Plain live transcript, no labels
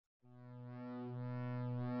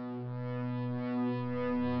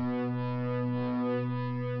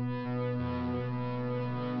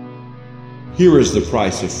here is the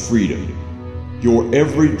price of freedom. Your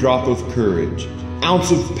every drop of courage,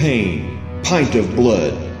 ounce of pain, pint of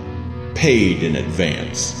blood, paid in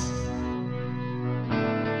advance.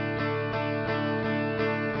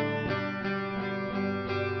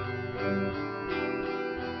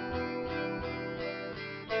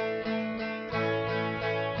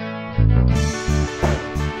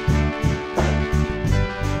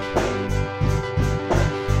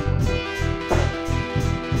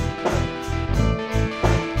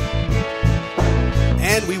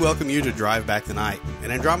 Welcome you to Drive Back the Night,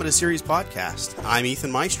 an Andromeda Series podcast. I'm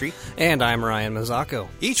Ethan Maestri. And I'm Ryan Mazzacco.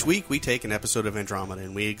 Each week we take an episode of Andromeda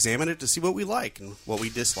and we examine it to see what we like and what we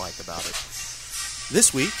dislike about it.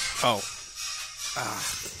 This week,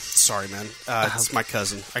 sorry man, it's my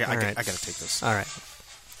cousin. I gotta take this. All right.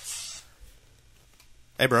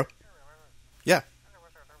 Hey bro. Yeah.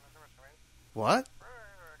 What?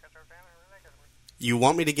 You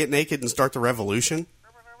want me to get naked and start the revolution?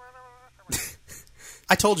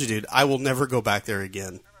 I told you, dude, I will never go back there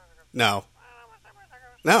again. No.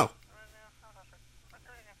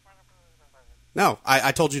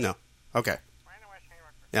 I told you no. Okay.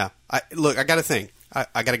 Yeah. Look, I got a thing.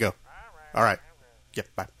 I gotta go. All right. Yeah,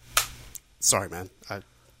 bye. Sorry, man.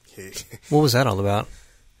 What was that all about?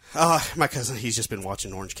 My cousin, he's just been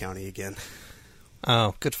watching Orange County again.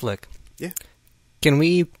 Oh, good flick. Yeah. Can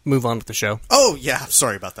we move on with the show? Oh, yeah.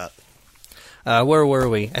 Sorry about that. Where were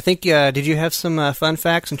we? I think, did you have some fun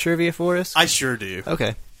facts and trivia for us? I sure do.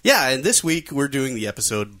 Okay. Yeah, and this week we're doing the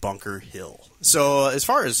episode Bunker Hill. So as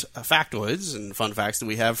far as factoids and fun facts that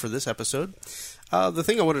we have for this episode, the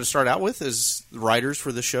thing I wanted to start out with is the writers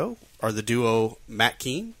for the show are the duo Matt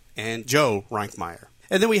Keane and Joe Reinkmeyer.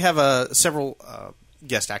 And then we have several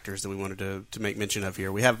guest actors that we wanted to make mention of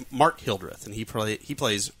here. We have Mark Hildreth, and he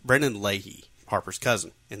plays Brendan Leahy, Harper's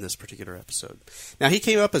cousin, in this particular episode. Now, he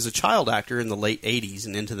came up as a child actor in the late 80s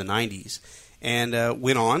and into the 90s, and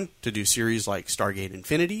went on to do series like Stargate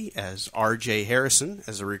Infinity as R.J. Harrison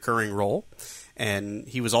as a recurring role, and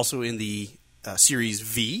he was also in the series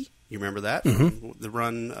V. You remember that? Mm-hmm. The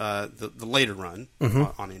run, the later run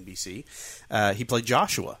on NBC. He played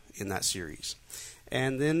Joshua in that series.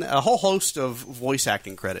 And then a whole host of voice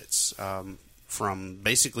acting credits, from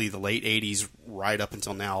basically the late 80s right up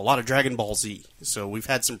until now. A lot of Dragon Ball Z. So we've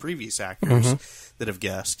had some previous actors that have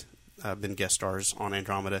been guest stars on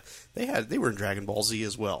Andromeda. They were in Dragon Ball Z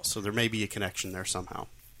as well, so there may be a connection there somehow.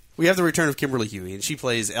 We have the return of Kimberly Huey, and she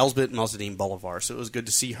plays Elsbeth Mozzedine Bolivar, so it was good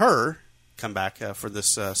to see her come back for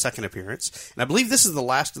this second appearance. And I believe this is the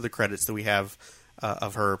last of the credits that we have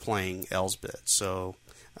of her playing Elsbeth, so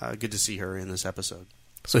good to see her in this episode.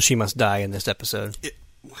 So she must die in this episode.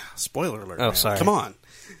 Spoiler alert. Oh, man. sorry. Come on.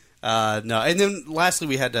 No. And then lastly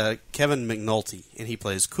we had Kevin McNulty, and he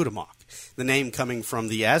plays Cuauhtémoc, the name coming from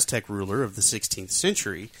the Aztec ruler of the 16th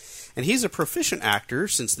century. And he's a proficient actor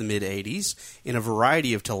since the mid-'80s in a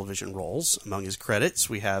variety of television roles. Among his credits,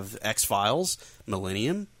 we have X-Files,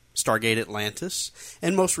 Millennium, Stargate Atlantis,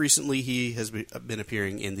 and most recently he has been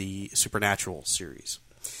appearing in the Supernatural series.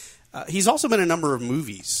 He's also been in a number of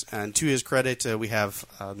movies, and to his credit, we have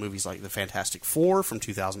movies like The Fantastic Four from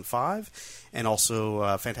 2005, and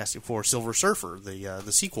also Fantastic Four Silver Surfer,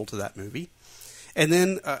 the sequel to that movie. And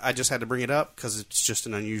then I just had to bring it up because it's just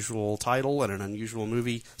an unusual title and an unusual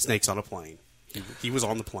movie, Snakes on a Plane. He was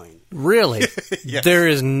on the plane. Really? Yes. There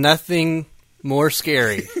is nothing more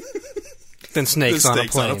scary than snakes on a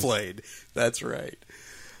plane. On a plane. That's right.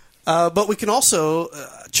 But we can also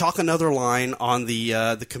chalk another line on the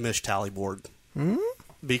commish tally board.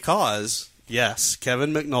 Because, yes,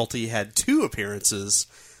 Kevin McNulty had 2 appearances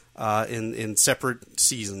in separate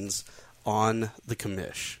seasons on the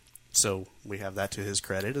commish. So we have that to his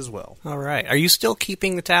credit as well. All right. Are you still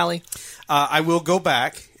keeping the tally? I will go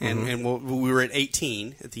back, and we were at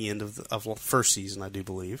 18 at the end of the first season, I do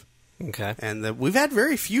believe. Okay. And we've had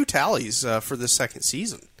very few tallies for this second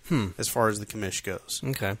season. As far as the commish goes.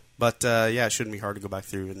 Okay. But, it shouldn't be hard to go back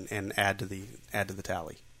through and add to the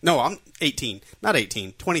tally. No, I'm 18. Not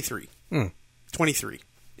 18. 23. 23,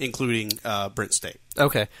 including Brent State.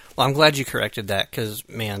 Okay. Well, I'm glad you corrected that because,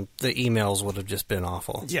 man, the emails would have just been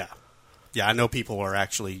awful. Yeah. Yeah, I know people are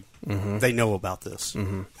actually, they know about this.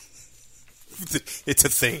 It's a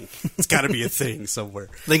thing. It's got to be a thing somewhere.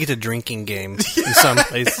 They get a drinking game in some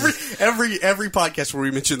places. Every podcast where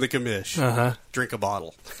we mention the commish, drink a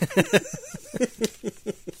bottle.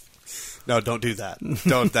 No, don't do that.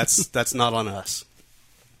 Don't. That's not on us.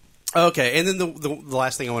 Okay, and then the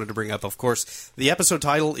last thing I wanted to bring up, of course, the episode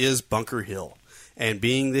title is Bunker Hill. And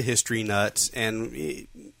being the history nut, and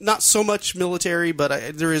not so much military,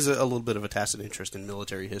 but there is a little bit of a tacit interest in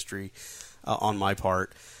military history on my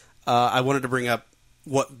part. I wanted to bring up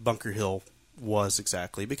what Bunker Hill was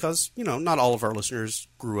exactly because, not all of our listeners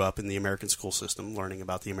grew up in the American school system learning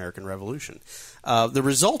about the American Revolution. The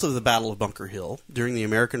result of the Battle of Bunker Hill during the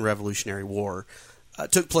American Revolutionary War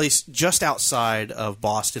took place just outside of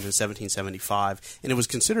Boston in 1775, and it was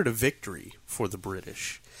considered a victory for the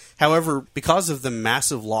British. However, because of the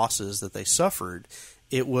massive losses that they suffered,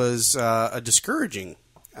 it was a discouraging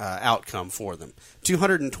outcome for them.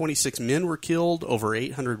 226 men were killed, over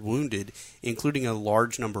 800 wounded, including a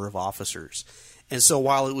large number of officers. And so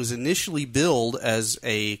while it was initially billed as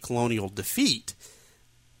a colonial defeat,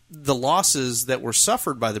 the losses that were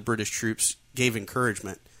suffered by the British troops gave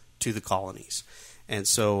encouragement to the colonies. And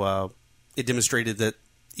so it demonstrated that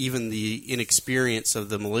even the inexperience of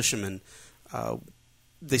the militiamen,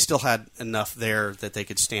 they still had enough there that they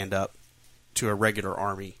could stand up to a regular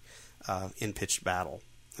army in pitched battle.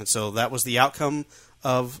 And so that was the outcome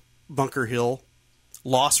of Bunker Hill.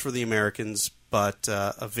 Loss for the Americans, but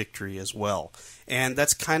a victory as well. And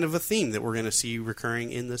that's kind of a theme that we're going to see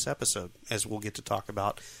recurring in this episode, as we'll get to talk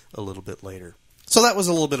about a little bit later. So that was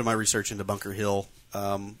a little bit of my research into Bunker Hill.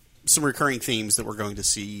 Some recurring themes that we're going to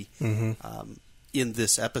see in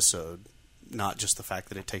this episode, not just the fact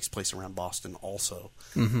that it takes place around Boston also.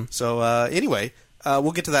 Mm-hmm. So anyway,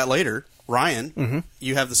 we'll get to that later. Ryan,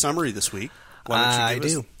 you have the summary this week. Why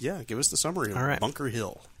don't you give us the summary of Bunker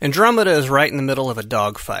Hill. Andromeda is right in the middle of a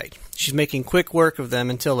dogfight. She's making quick work of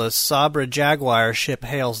them until a Sabra Jaguar ship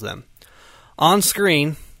hails them. On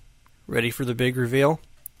screen, ready for the big reveal?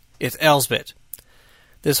 It's Elsbeth.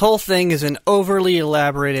 This whole thing is an overly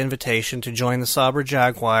elaborate invitation to join the Sabra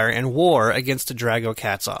Jaguar in war against the Drago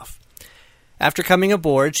Katsov. After coming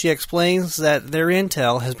aboard, she explains that their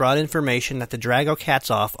intel has brought information that the Drago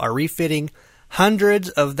Katsov are refitting hundreds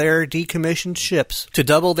of their decommissioned ships to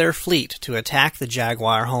double their fleet to attack the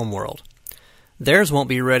Jaguar homeworld. Theirs won't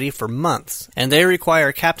be ready for months, and they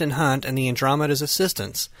require Captain Hunt and the Andromeda's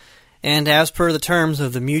assistance. And as per the terms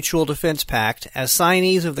of the Mutual Defense Pact, as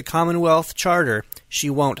signees of the Commonwealth Charter, she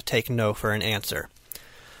won't take no for an answer.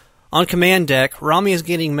 On command deck, Rami is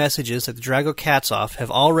getting messages that the Drago Katsov have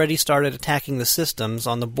already started attacking the systems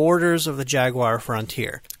on the borders of the Jaguar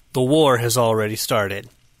frontier. The war has already started.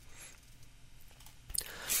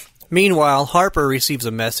 Meanwhile, Harper receives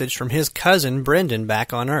a message from his cousin Brendan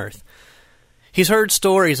back on Earth. He's heard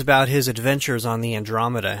stories about his adventures on the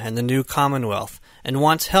Andromeda and the new Commonwealth, and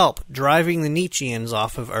wants help driving the Nietzscheans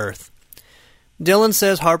off of Earth. Dylan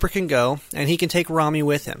says Harper can go, and he can take Rami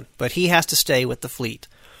with him, but he has to stay with the fleet.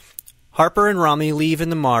 Harper and Rami leave in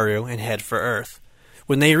the Maru and head for Earth.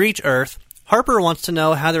 When they reach Earth, Harper wants to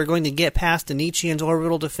know how they're going to get past the Nietzscheans'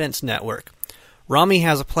 orbital defense network. Rami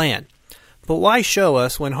has a plan. But why show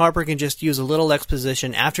us when Harper can just use a little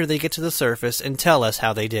exposition after they get to the surface and tell us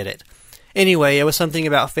how they did it? Anyway, it was something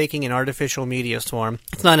about faking an artificial media storm.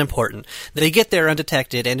 It's not important. They get there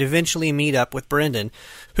undetected and eventually meet up with Brendan,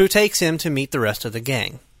 who takes him to meet the rest of the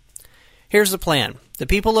gang. Here's the plan. The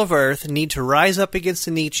people of Earth need to rise up against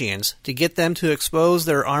the Nietzscheans to get them to expose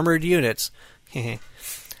their armored units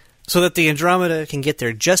so that the Andromeda can get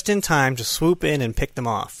there just in time to swoop in and pick them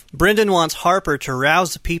off. Brendan wants Harper to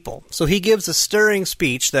rouse the people, so he gives a stirring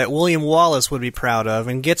speech that William Wallace would be proud of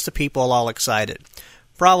and gets the people all excited.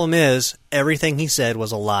 Problem is, everything he said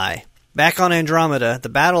was a lie. Back on Andromeda, the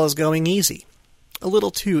battle is going easy. A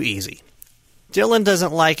little too easy. Dylan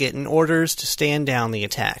doesn't like it and orders to stand down the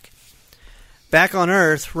attack. Back on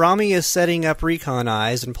Earth, Rami is setting up recon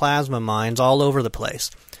eyes and plasma mines all over the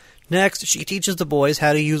place. Next, she teaches the boys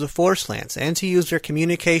how to use a force lance and to use their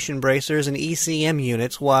communication bracers and ECM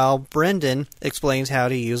units, while Brendan explains how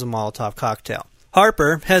to use a Molotov cocktail.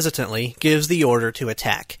 Harper, hesitantly, gives the order to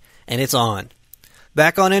attack, and it's on.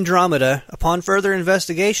 Back on Andromeda, upon further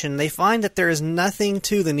investigation, they find that there is nothing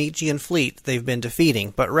to the Nietzschean fleet they've been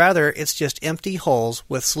defeating, but rather it's just empty hulls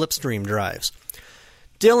with slipstream drives.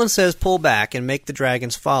 Dylan says pull back and make the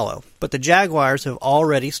dragons follow, but the Jaguars have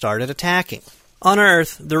already started attacking. On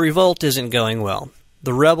Earth, the revolt isn't going well.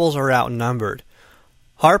 The rebels are outnumbered.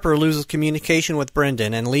 Harper loses communication with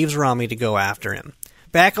Brendan and leaves Rami to go after him.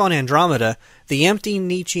 Back on Andromeda, the empty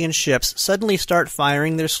Nietzschean ships suddenly start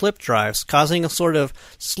firing their slip drives, causing a sort of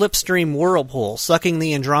slipstream whirlpool, sucking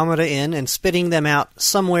the Andromeda in and spitting them out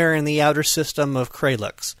somewhere in the outer system of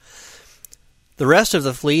Kralux. The rest of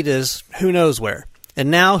the fleet is who knows where. And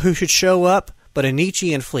now who should show up but a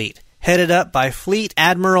Nietzschean fleet, headed up by Fleet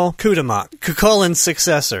Admiral Kutamok, Cuchulain's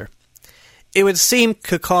successor. It would seem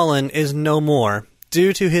Cuchulain is no more,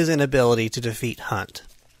 due to his inability to defeat Hunt.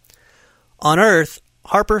 On Earth,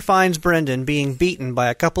 Harper finds Brendan being beaten by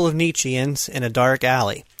a couple of Nietzscheans in a dark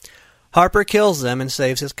alley. Harper kills them and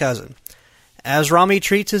saves his cousin. As Rami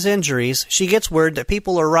treats his injuries, she gets word that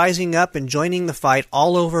people are rising up and joining the fight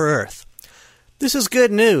all over Earth. This is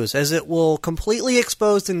good news, as it will completely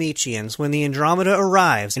expose the Nietzscheans when the Andromeda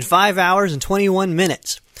arrives in 5 hours and 21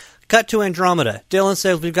 minutes. Cut to Andromeda. Dylan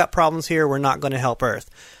says, "We've got problems here, we're not going to help Earth."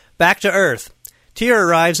 Back to Earth. Tyr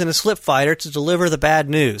arrives in a slip fighter to deliver the bad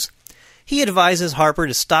news. He advises Harper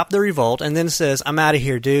to stop the revolt and then says, "I'm out of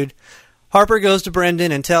here, dude." Harper goes to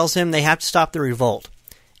Brendan and tells him they have to stop the revolt.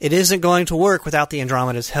 It isn't going to work without the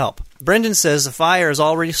Andromeda's help. Brendan says the fire has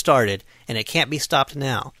already started and it can't be stopped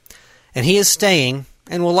now. And he is staying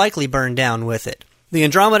and will likely burn down with it. The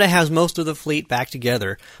Andromeda has most of the fleet back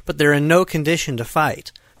together, but they're in no condition to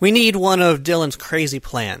fight. We need one of Dylan's crazy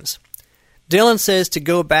plans. Dylan says to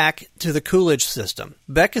go back to the Coolidge system.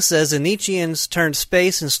 Becca says the Nietzscheans turned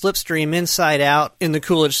space and slipstream inside out in the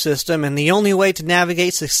Coolidge system, and the only way to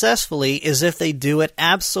navigate successfully is if they do it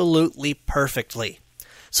absolutely perfectly.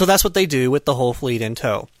 So that's what they do with the whole fleet in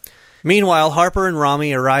tow. Meanwhile, Harper and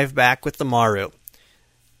Rami arrive back with the Maru.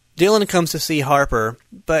 Dylan comes to see Harper,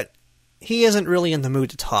 but he isn't really in the mood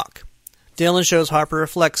to talk. Dylan shows Harper a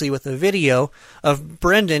flexi with a video of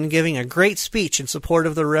Brendan giving a great speech in support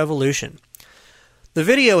of the revolution. The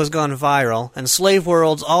video has gone viral, and slave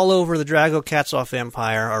worlds all over the Drago-Katsoff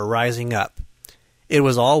Empire are rising up. It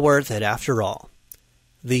was all worth it after all.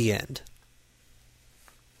 The end.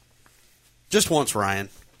 Just once, Ryan,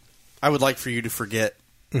 I would like for you to forget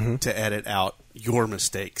to edit out your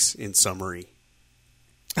mistakes in summary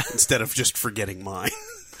instead of just forgetting mine.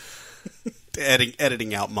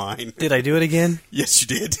 Editing out mine. Did I do it again? Yes, you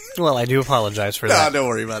did. Well, I do apologize for that. No, don't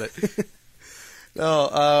worry about it.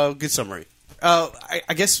 No, good summary.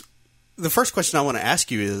 I guess the first question I want to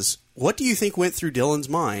ask you is, what do you think went through Dylan's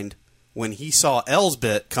mind when he saw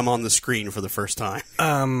Elsbeth come on the screen for the first time?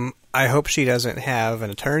 I hope she doesn't have an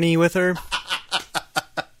attorney with her.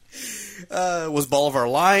 Was Bolivar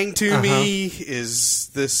lying to me? Is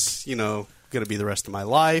this, going to be the rest of my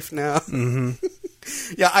life now? Mm-hmm.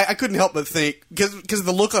 Yeah, I couldn't help but think, because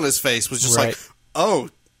the look on his face was just like, oh,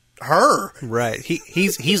 her. Right.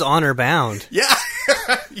 He's honor bound. Yeah.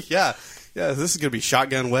 Yeah. Yeah, this is going to be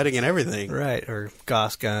shotgun wedding and everything. Right, or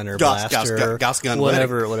Goss Gun or Blaster. Goss Gun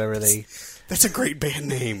whatever, Wedding. Whatever they... That's a great band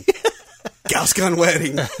name. Goss Gun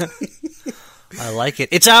Wedding. I like it.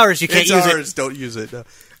 It's ours. You can't use it. It's ours. Don't use it.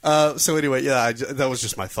 No. So anyway, yeah, that was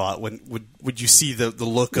just my thought. When would you see the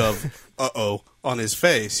look of uh-oh on his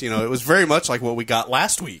face? It was very much like what we got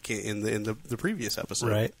last week in the previous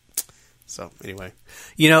episode. Right. So anyway,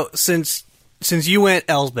 since you went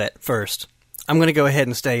Elsbeth first, I'm going to go ahead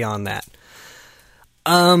and stay on that.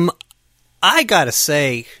 I gotta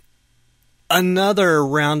say, another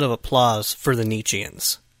round of applause for the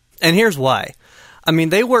Nietzscheans. And here's why. I mean,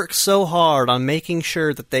 they work so hard on making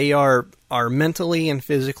sure that they are mentally and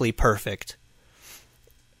physically perfect.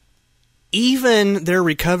 Even their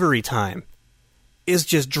recovery time is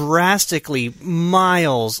just drastically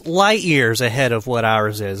light years ahead of what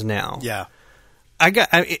ours is now. Yeah.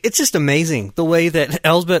 It's just amazing the way that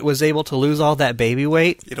Elsbeth was able to lose all that baby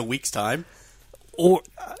weight in a week's time. Or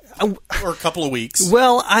a couple of weeks.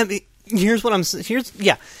 Well, here's what I'm saying.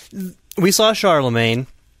 We saw Charlemagne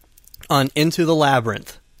on Into the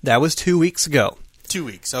Labyrinth. That was 2 weeks ago. 2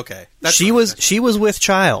 weeks, okay. She was with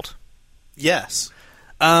child. Yes.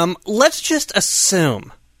 Let's just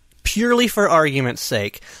assume, purely for argument's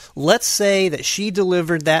sake, let's say that she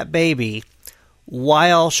delivered that baby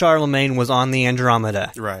while Charlemagne was on the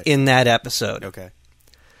Andromeda in that episode. Okay.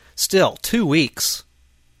 Still, 2 weeks.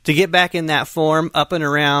 To get back in that form, up and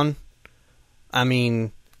around, I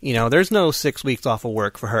mean, there's no 6 weeks off of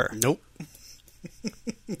work for her. Nope.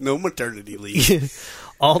 No maternity leave.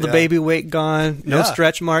 All the baby weight gone, no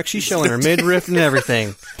stretch marks. She's showing her midriff and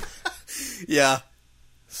everything. Yeah.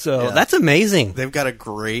 So that's amazing. They've got a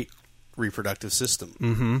great reproductive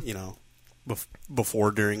system, before,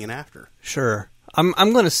 during, and after. Sure. I'm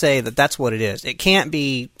going to say that that's what it is. It can't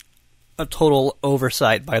be a total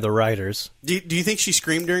oversight by the writers. Do you think she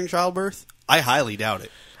screamed during childbirth? I highly doubt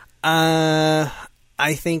it.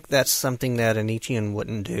 I think that's something that a Nietzschean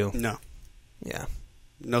wouldn't do. No. Yeah.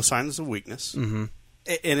 No signs of weakness. Mm-hmm.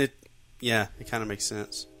 And it kind of makes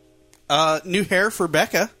sense. New hair for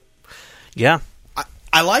Becca. Yeah.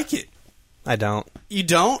 I like it. I don't. You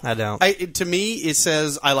don't? I don't. To me, it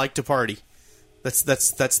says, I like to party. That's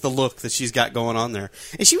the look that she's got going on there.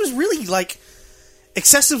 And she was really,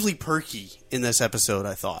 excessively perky in this episode,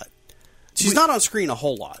 I thought. She's not on screen a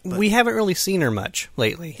whole lot. But we haven't really seen her much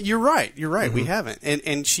lately. You're right. Mm-hmm. We haven't.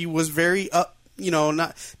 And she was very not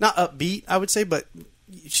upbeat, I would say, but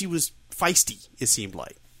she was feisty, it seemed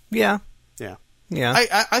like. Yeah. Yeah. Yeah.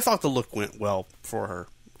 I thought the look went well for her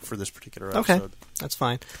for this particular Okay, episode. that's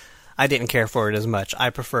fine. I didn't care for it as much. I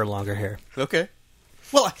prefer longer hair. Okay.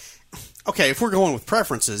 Well, okay, if we're going with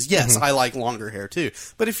preferences, yes, I like longer hair too.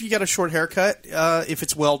 But if you got a short haircut, if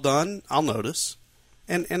it's well done, I'll notice.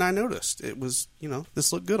 And I noticed. It was,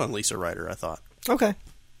 this looked good on Lisa Ryder, I thought. Okay.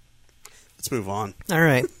 Let's move on. All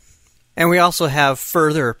right. And we also have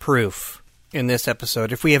further proof in this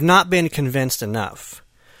episode. If we have not been convinced enough,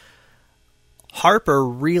 Harper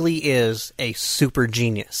really is a super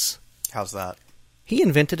genius. How's that? He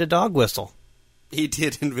invented a dog whistle. He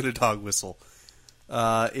did invent a dog whistle.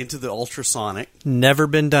 Into the ultrasonic. Never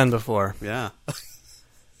been done before. Yeah.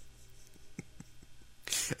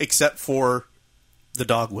 Except for the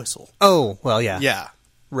dog whistle. Oh, well, yeah. Yeah.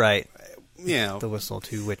 Right. Yeah. The whistle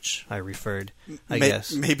to which I referred, I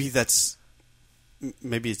guess. Maybe it's,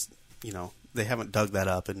 they haven't dug that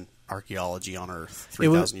up in archaeology on Earth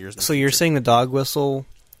 3,000 years ago. So you're saying the dog whistle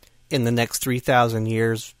in the next 3,000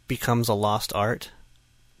 years becomes a lost art?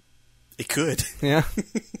 It could. Yeah.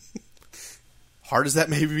 Hard as that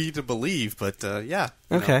may be to believe, but yeah.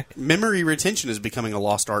 Okay. Memory retention is becoming a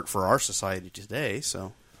lost art for our society today,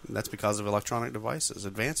 so that's because of electronic devices,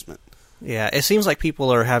 advancement. Yeah, it seems like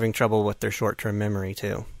people are having trouble with their short-term memory,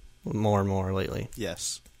 too. More and more lately.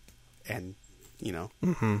 Yes. And,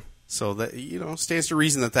 so that, stands to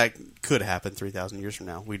reason that could happen 3,000 years from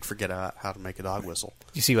now. We'd forget how to make a dog whistle.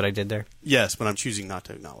 You see what I did there? Yes, but I'm choosing not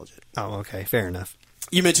to acknowledge it. Oh, okay. Fair enough.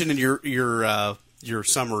 You mentioned in your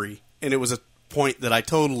summary, and it was a point that I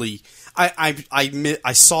totally...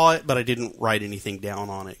 I saw it, but I didn't write anything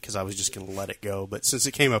down on it because I was just going to let it go. But since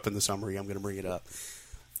it came up in the summary, I'm going to bring it up.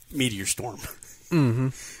 Meteor storm. Mm-hmm.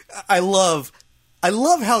 I love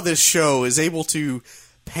how this show is able to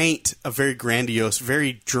paint a very grandiose,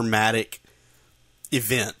 very dramatic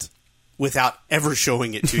event without ever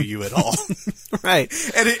showing it to you at all. Right.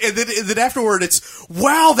 And then afterward, it's,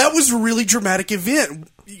 wow, that was a really dramatic event.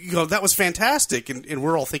 That was fantastic. And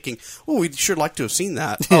we're all thinking, oh, we'd sure like to have seen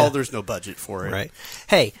that. Yeah. Oh, there's no budget for it. Right.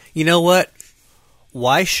 Hey, you know what?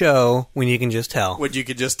 Why show when you can just tell? When you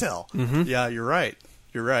could just tell. Mm-hmm. Yeah, you're right.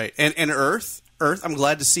 You're right. And Earth, I'm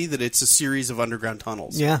glad to see that it's a series of underground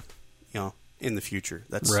tunnels. Yeah. In the future.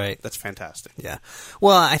 That's right. That's fantastic. Yeah.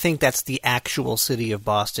 Well, I think that's the actual city of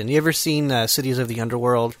Boston. You ever seen Cities of the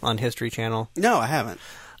Underworld on History Channel? No, I haven't.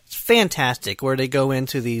 It's fantastic, where they go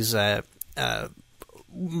into these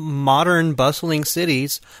modern, bustling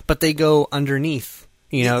cities, but they go underneath.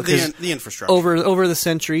 The infrastructure over the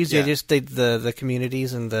centuries, yeah. the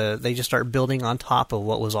communities and they just start building on top of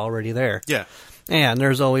what was already there. Yeah. Yeah, and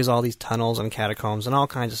there's always all these tunnels and catacombs and all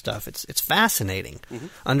kinds of stuff. It's fascinating. Mm-hmm.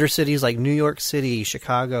 Under cities like New York City,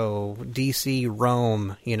 Chicago, D.C.,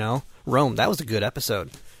 Rome, Rome, that was a good episode.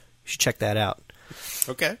 You should check that out.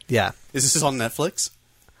 Okay. Yeah. Is this on Netflix?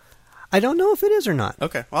 I don't know if it is or not.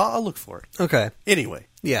 Okay. Well, I'll look for it. Okay. Anyway.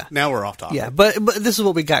 Yeah. Now we're off topic. Yeah, but this is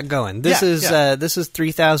what we got going. This is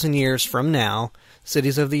 3,000 years from now,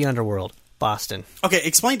 Cities of the Underworld, Boston. Okay,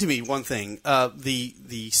 explain to me one thing.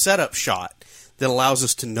 The setup shot that allows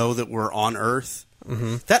us to know that we're on Earth.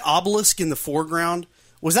 Mm-hmm. That obelisk in the foreground,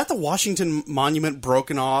 was that the Washington Monument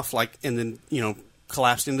broken off, and then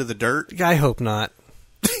collapsed into the dirt? I hope not.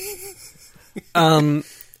 Or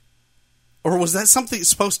was that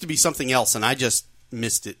supposed to be something else, and I just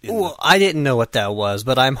missed it? Well, I didn't know what that was,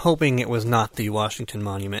 but I'm hoping it was not the Washington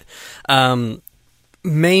Monument.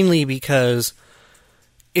 Mainly because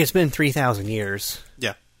it's been 3,000 years.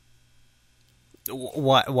 Yeah.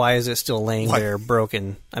 Why is it still laying there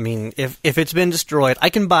broken? I mean, if it's been destroyed, I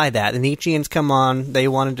can buy that. The Nietzscheans come on; they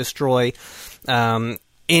want to destroy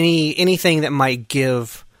anything that might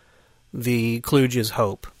give the Kluges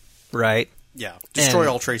hope, right? Yeah,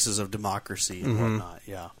 destroy all traces of democracy and whatnot.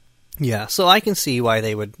 Yeah, yeah. So I can see why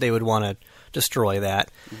they would want to destroy that.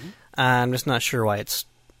 Mm-hmm. I'm just not sure why it's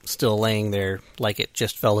still laying there like it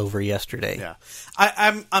just fell over yesterday. Yeah,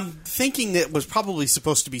 I'm thinking that it was probably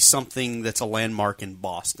supposed to be something that's a landmark in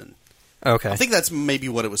Boston. Okay, I think that's maybe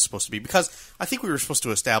what it was supposed to be, because I think we were supposed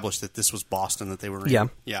to establish that this was Boston that they were in.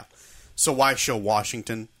 Yeah. So why show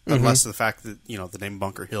Washington, unless the fact that the name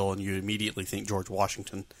Bunker Hill and you immediately think George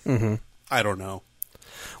Washington? Mm-hmm. I don't know.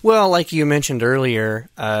 Well, like you mentioned earlier,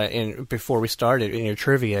 before we started in your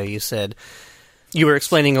trivia, you said you were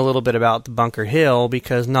explaining a little bit about the Bunker Hill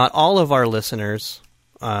because not all of our listeners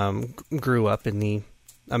grew up in the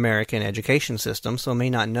American education system, so may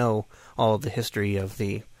not know all of the history of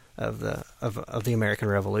the American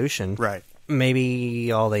Revolution. Right.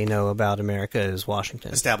 Maybe all they know about America is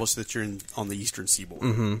Washington. Establish that you're on the Eastern Seaboard.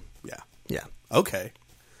 Mm-hmm. Yeah. Yeah. Okay.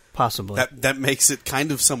 Possibly. That makes it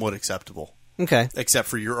kind of somewhat acceptable. Okay. Except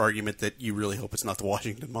for your argument that you really hope it's not the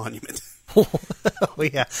Washington Monument. Oh,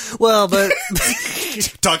 yeah. Well, but...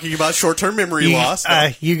 Talking about short-term memory loss.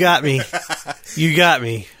 You got me. You got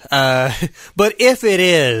me. But if it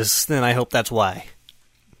is, then I hope that's why.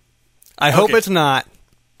 I hope it's not,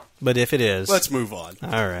 but if it is... Let's move on.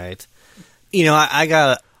 All right. You know, I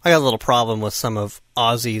got a little problem with some of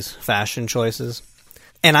Ozzy's fashion choices.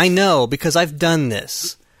 And I know, because I've done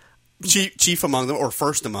this. Chief among them, or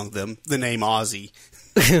first among them, the name Ozzy.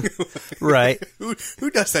 Right. Who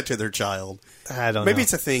does that to their child? I don't know. Maybe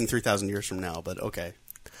it's a thing 3,000 years from now, but okay.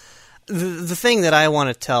 The thing that I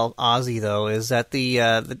want to tell Ozzy, though, is that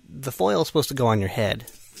the foil is supposed to go on your head.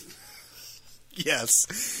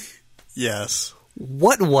 Yes. Yes.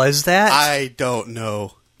 What was that? I don't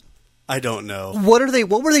know.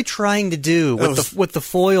 What were they trying to do with the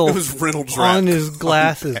foil? It was Reynolds wrap on his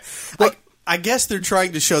glasses. Okay. I guess they're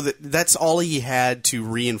trying to show that that's all he had to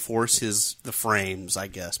reinforce the frames, I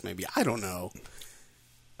guess, maybe. I don't know.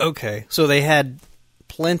 Okay. So they had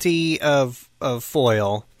plenty of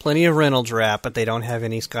foil, plenty of Reynolds wrap, but they don't have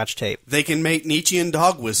any Scotch tape. They can make Nietzschean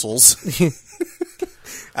dog whistles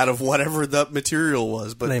out of whatever the material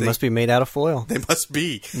was, but they must be made out of foil. They must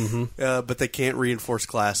be. Mm-hmm. But they can't reinforce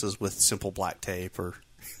glasses with simple black tape or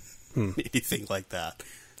anything like that.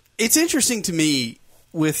 It's interesting to me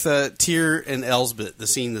with Tyr and Elsbeth, the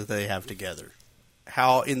scene that they have together,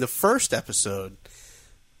 how in the first episode,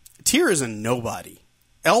 Tyr is a nobody.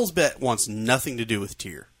 Elsbeth wants nothing to do with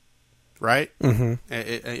Tyr, right? Mm-hmm.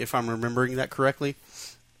 If I'm remembering that correctly.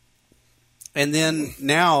 And then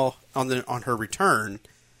now, on her return,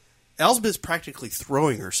 Elsbeth's practically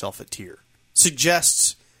throwing herself at Tyr.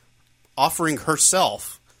 Suggests offering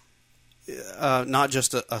herself, not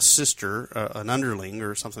just a sister, an underling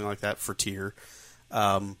or something like that for Tyr,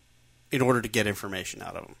 in order to get information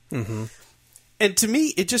out of him. Mm-hmm. And to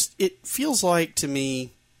me, it feels like, to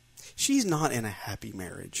me, she's not in a happy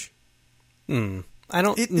marriage. I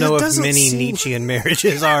don't know if many Nietzschean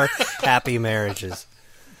marriages are happy marriages.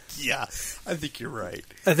 Yeah, I think you're right.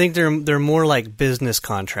 I think they're more like business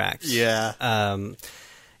contracts. Yeah.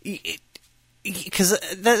 Because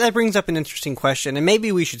that brings up an interesting question, and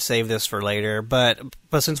maybe we should save this for later, but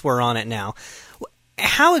since we're on it now,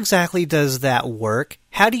 how exactly does that work?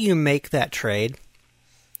 How do you make that trade?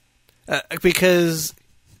 Because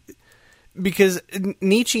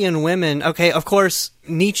Nietzschean women, okay, of course,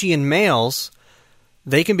 Nietzschean males,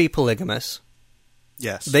 they can be polygamous.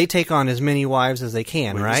 Yes. They take on as many wives as they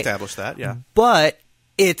can, We've right? established that, yeah. But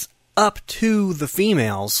it's up to the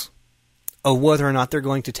females of whether or not they're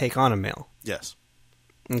going to take on a male. Yes.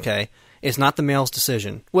 Okay. It's not the male's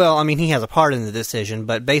decision. Well, I mean, he has a part in the decision,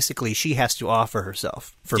 but basically she has to offer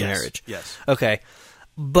herself for marriage. Yes. Okay.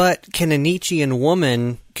 But can a Nietzschean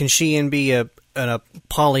woman, can she be a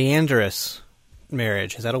polyandrous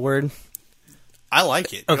marriage? Is that a word? I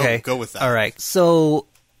like it. Okay. Go with that. All right. So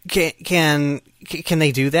can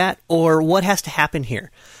they do that? Or what has to happen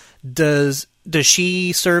here? Does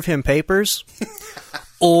she serve him papers?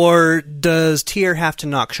 Or does Tyr have to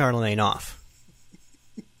knock Charlemagne off?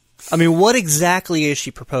 I mean, what exactly is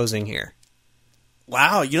she proposing here?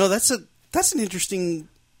 Wow, that's an interesting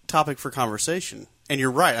topic for conversation. And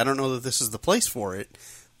you're right. I don't know that this is the place for it,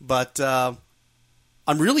 but I'm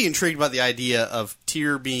really intrigued by the idea of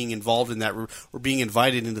Tyr being involved in that or being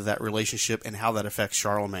invited into that relationship and how that affects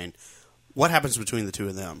Charlemagne. What happens between the two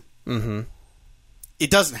of them? Mm-hmm.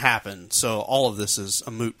 It doesn't happen, so all of this is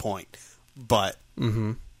a moot point. But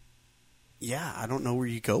yeah, I don't know where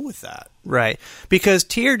you go with that. Right. Because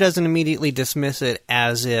Tyr doesn't immediately dismiss it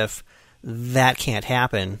as if that can't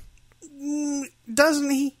happen. Doesn't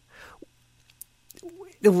he?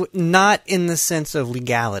 Not in the sense of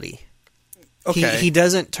legality. Okay. He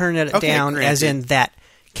doesn't turn it down granted. as in that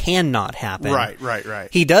cannot happen. Right.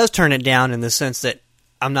 He does turn it down in the sense that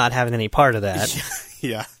I'm not having any part of that.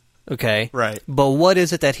 Yeah. Okay. Right. But what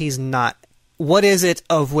is it that he's not... What is it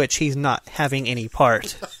of which he's not having any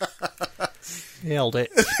part? Nailed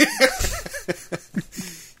it.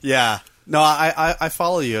 Yeah. No, I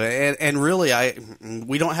follow you. And really,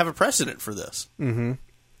 we don't have a precedent for this. Mm-hmm.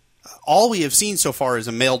 All we have seen so far is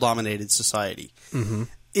a male-dominated society. Mm-hmm.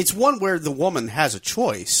 It's one where the woman has a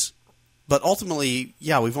choice, but ultimately,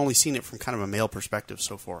 yeah, we've only seen it from kind of a male perspective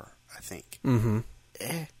so far, I think. Mm-hmm.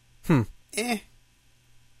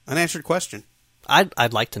 Unanswered question.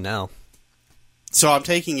 I'd like to know. So I'm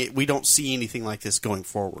taking it we don't see anything like this going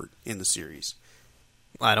forward in the series.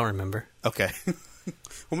 I don't remember. Okay.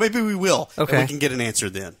 Well, maybe we will. Okay. And we can get an answer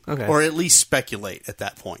then. Okay. Or at least speculate at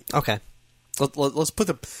that point. Okay. Let's put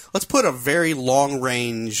a very long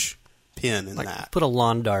range pin in that. Put a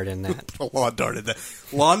lawn dart in that. Put a lawn dart in that.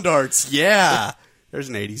 Lawn darts, yeah. There's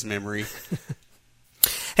an 80s memory.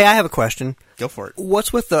 Hey, I have a question. Go for it.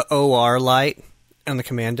 What's with the OR light on the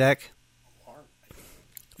command deck?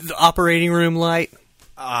 The operating room light?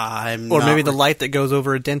 Or maybe the light that goes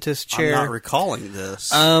over a dentist chair? I'm not recalling this.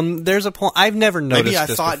 There's a point. I've never noticed Maybe I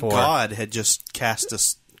this thought before. God had just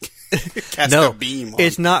cast No, a beam on.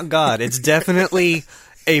 it's not God. It's definitely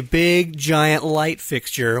a big, giant light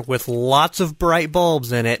fixture with lots of bright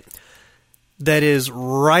bulbs in it that is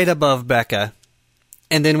right above Becca.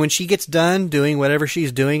 And then when she gets done doing whatever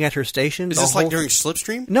she's doing at her station... Is this like during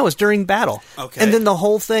Slipstream? No, it's during battle. Okay. And then the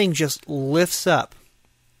whole thing just lifts up.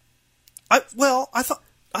 I thought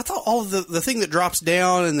all of the thing that drops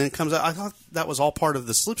down and then comes out, I thought that was all part of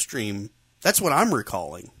the Slipstream. That's what I'm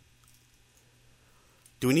recalling.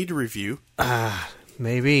 Do we need to review?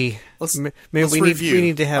 Maybe. Let's we review.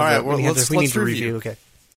 Need to have. All right, we need to review. review. Okay.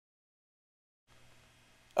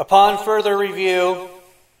 Upon further review,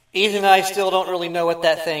 Ethan and I still don't really know what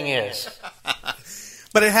that thing is.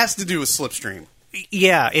 But it has to do with Slipstream.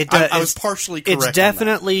 Yeah, it does. I was partially correct. It's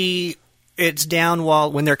definitely it's down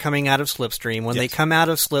when they're coming out of Slipstream. When they come out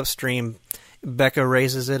of Slipstream, Becca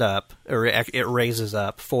raises it up, or it raises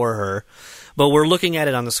up for her. But we're looking at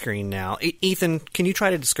it on the screen now. Ethan, can you try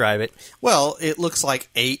to describe it? Well, it looks like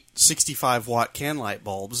 8 65-watt can light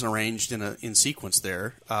bulbs arranged in sequence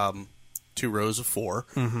there, 2 rows of 4,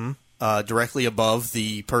 directly above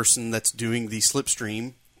the person that's doing the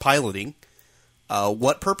Slipstream piloting.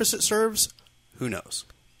 What purpose it serves, who knows?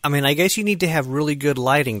 I mean, I guess you need to have really good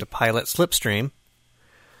lighting to pilot Slipstream.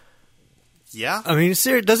 Yeah. I mean,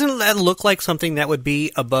 doesn't that look like something that would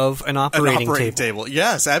be above an operating table?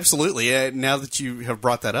 Yes, absolutely. Now that you have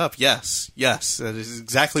brought that up, yes, that is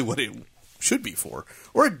exactly what it should be for.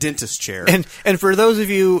 Or a dentist chair. And for those of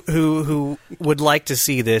you who would like to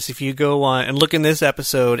see this, if you go on and look in this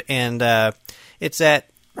episode, and it's at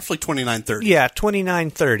roughly 29:30. Yeah,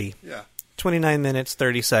 29:30. Yeah, 29 minutes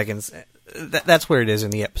 30 seconds. That's where it is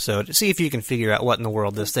in the episode. See if you can figure out what in the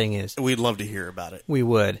world this thing is. We'd love to hear about it. We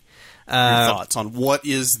would. Your thoughts on what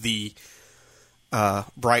is the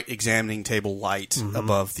bright examining table light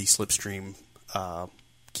above the Slipstream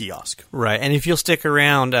kiosk. Right, and if you'll stick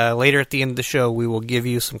around later at the end of the show, we will give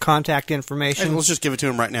you some contact information. And let's just give it to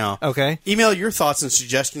him right now. Okay. Email your thoughts and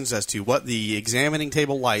suggestions as to what the examining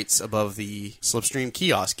table lights above the Slipstream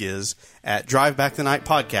kiosk is at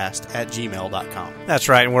drivebackthenightpodcast@gmail.com. That's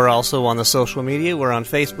right, and we're also on the social media. We're on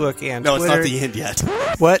Facebook and No, Twitter. it's not the end yet.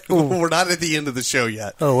 What? We're not at the end of the show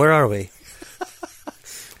yet. Oh, where are we?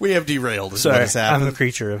 We have derailed. Sorry, what has happened. I'm a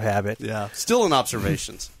creature of habit. Yeah, still in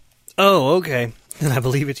observations. Oh, okay. And I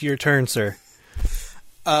believe it's your turn, sir.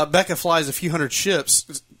 Becca flies a few hundred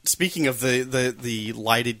ships. Speaking of the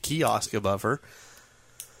lighted kiosk above her,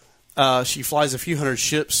 she flies a few hundred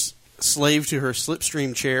ships, slave to her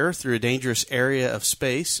Slipstream chair through a dangerous area of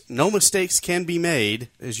space. No mistakes can be made,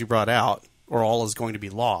 as you brought out, or all is going to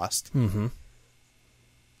be lost. Mm-hmm.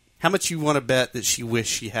 How much you want to bet that she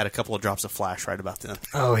wished she had a couple of drops of flash right about then?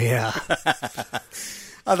 Oh, yeah.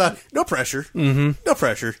 I thought, no pressure. Mm-hmm. No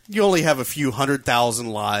pressure. You only have a few 100,000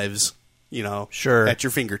 lives, sure, at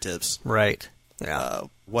your fingertips. Right. Yeah.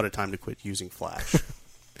 What a time to quit using flash.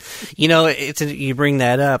 You bring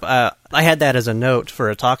that up. I had that as a note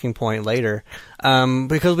for a talking point later,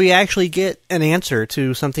 because we actually get an answer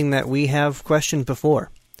to something that we have questioned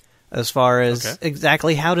before, as far as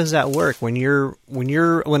exactly how does that work when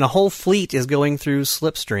a whole fleet is going through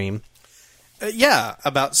Slipstream.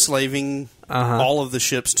 About slaving all of the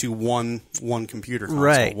ships to one computer console,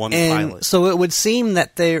 right? One and pilot. So it would seem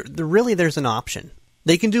that there's an option.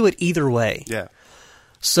 They can do it either way. Yeah.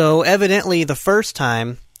 So evidently, the first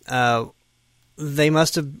time, they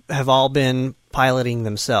must have all been piloting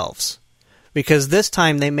themselves, because this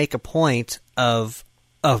time they make a point of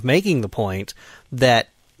making the point that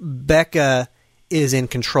Becca is in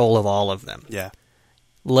control of all of them. Yeah.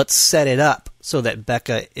 Let's set it up so that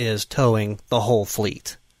Becca is towing the whole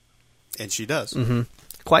fleet. And she does. Mm-hmm.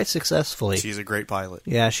 Quite successfully. She's a great pilot.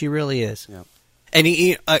 Yeah, she really is. Yeah. And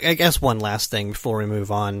I guess one last thing before we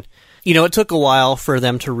move on. It took a while for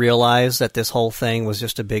them to realize that this whole thing was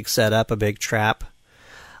just a big setup, a big trap.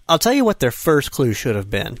 I'll tell you what their first clue should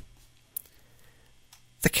have been.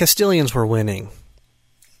 The Castilians were winning.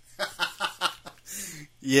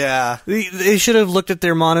 Yeah. They should have looked at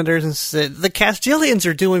their monitors and said, the Castilians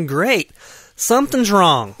are doing great. Something's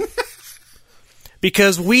wrong.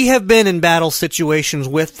 Because we have been in battle situations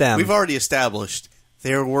with them. We've already established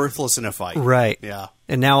they're worthless in a fight. Right. Yeah.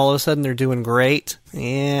 And now all of a sudden they're doing great.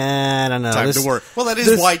 Yeah, I don't know. Time to work. Well, that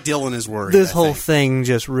is why Dylan is worried. This whole thing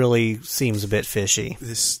just really seems a bit fishy.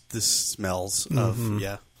 This smells of,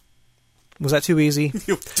 Was that too easy?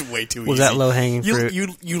 Way too easy. Was that low-hanging fruit?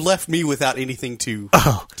 You left me without anything to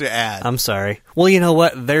add. I'm sorry. Well, you know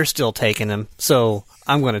what? They're still taking him, so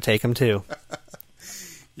I'm going to take him too.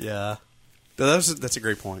 Yeah. That's a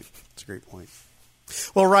great point. That's a great point.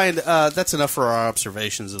 Well, Ryan, that's enough for our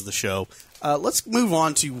observations of the show. Let's move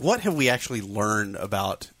on to what have we actually learned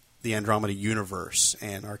about the Andromeda universe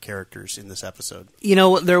and our characters in this episode. You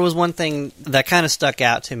know, there was one thing that kind of stuck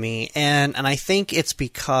out to me, and I think it's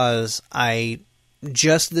because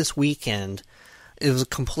just this weekend, it was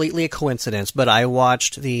completely a coincidence, but I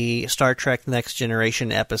watched the Star Trek Next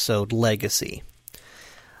Generation episode Legacy.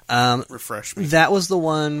 Refresh me. That was the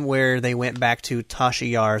one where they went back to Tasha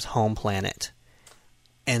Yar's home planet,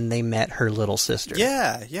 and they met her little sister.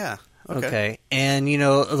 Yeah. Okay. And, you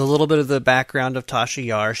know, the little bit of the background of Tasha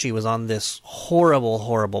Yar, she was on this horrible,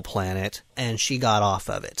 horrible planet, and she got off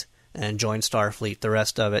of it and joined Starfleet. The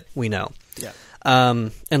rest of it, we know. Yeah.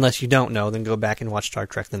 Unless you don't know, then go back and watch Star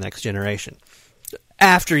Trek The Next Generation.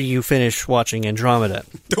 After you finish watching Andromeda.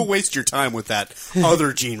 Don't waste your time with that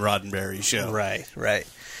other Gene Roddenberry show. Right.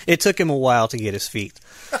 It took him a while to get his feet.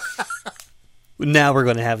 Now we're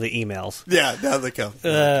going to have the emails. Yeah, now they come.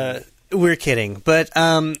 We're kidding, but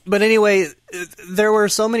anyway, there were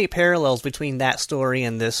so many parallels between that story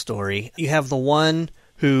and this story. You have the one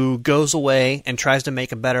who goes away and tries to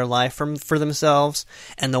make a better life for themselves,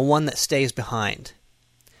 and the one that stays behind.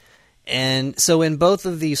 And so in both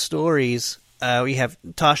of these stories, we have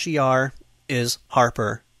Tasha Yar is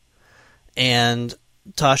Harper, and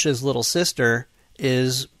Tasha's little sister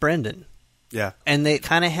is Brendan. Yeah, and they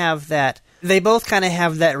kind of have that. They both kind of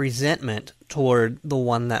have that resentment toward the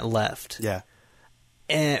one that left. Yeah.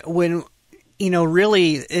 And when, you know,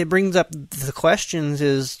 really it brings up the questions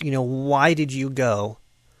is, you know, why did you go?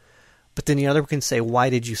 But then the other can say, why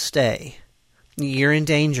did you stay? You're in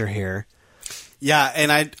danger here. Yeah,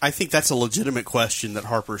 and I think that's a legitimate question that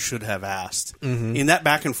Harper should have asked. Mm-hmm. In that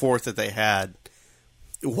back and forth that they had,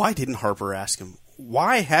 why didn't Harper ask him,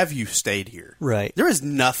 why have you stayed here? Right. There is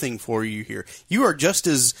nothing for you here. You are just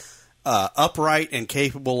as upright and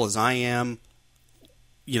capable as I am.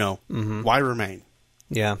 You know, why remain?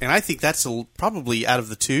 Yeah. And I think that's probably, out of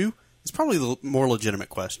the two, it's probably the more legitimate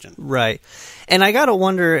question. Right. And I got to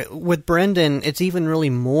wonder, with Brendan, it's even really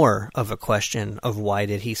more of a question of why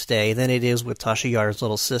did he stay than it is with Tasha Yar's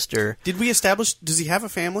little sister. Did we establish, does he have a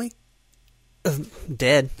family?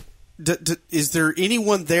 Dead. Is there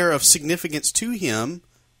anyone there of significance to him,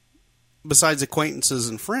 besides acquaintances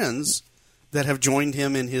and friends, that have joined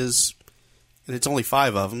him in his... And it's only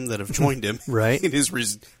 5 of them that have joined him right. in his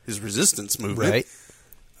resistance movement. Right.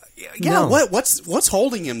 Yeah, no. What's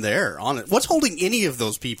holding him there on it? What's holding any of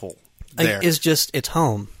those people there? It's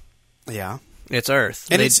home. Yeah. It's Earth.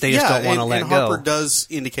 And they just don't want to let and go. Harper does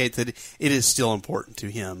indicate that it is still important to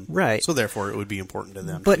him. Right. So therefore it would be important to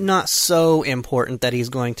them. But not so important that he's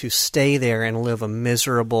going to stay there and live a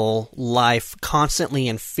miserable life constantly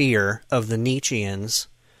in fear of the Nietzscheans.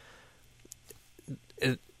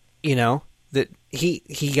 You know, that he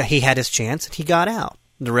had his chance and he got out.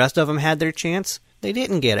 The rest of them had their chance. They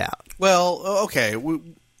didn't get out. Well, okay.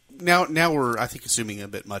 Now we're, I think, assuming a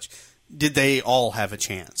bit much. Did they all have a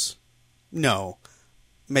chance? No.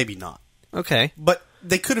 Maybe not. Okay. But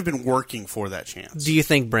they could have been working for that chance. Do you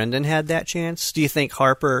think Brendan had that chance? Do you think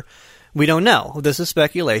Harper... We don't know. This is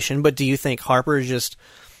speculation, but do you think Harper just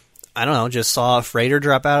saw a freighter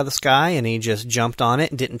drop out of the sky and he just jumped on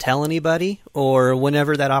it and didn't tell anybody? Or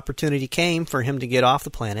whenever that opportunity came for him to get off the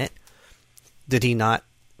planet, did he not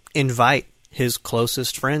invite his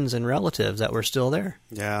closest friends and relatives that were still there?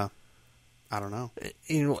 Yeah. I don't know.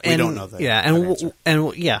 We don't know that. Yeah,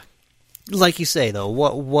 and yeah. Like you say, though,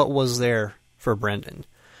 what was there for Brendan?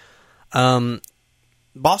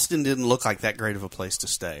 Boston didn't look like that great of a place to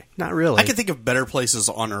stay. Not really. I can think of better places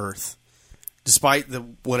on Earth, despite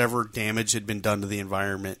whatever damage had been done to the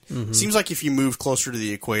environment. Mm-hmm. Seems like if you moved closer to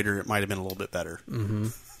the equator, it might have been a little bit better. Mm-hmm.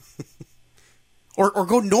 or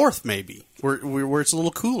go north, maybe, where it's a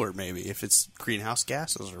little cooler, maybe, if it's greenhouse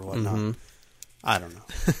gases or whatnot. Mm-hmm. I don't know.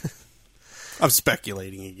 I'm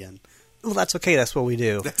speculating again. Well, that's okay. That's what we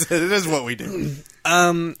do. It is what we do.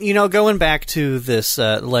 Going back to this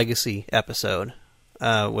Legacy episode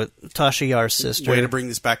with Tasha Yar's sister. Way to bring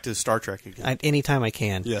this back to Star Trek again. Anytime I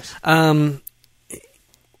can. Yes.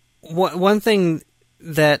 One thing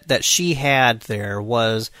that she had there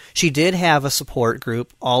was she did have a support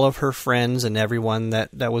group, all of her friends and everyone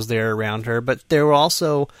that was there around her, but there were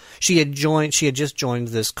also she had just joined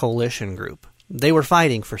this coalition group. They were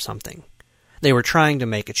fighting for something. They were trying to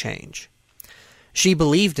make a change. She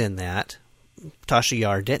believed in that. Tasha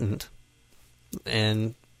Yar didn't.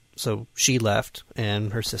 And so she left,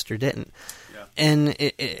 and her sister didn't. Yeah. And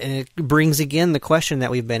it brings again the question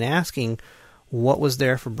that we've been asking: what was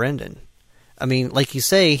there for Brendan? I mean, like you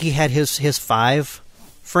say, he had his 5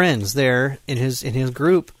 friends there in his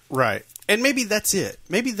group, right? And maybe that's it.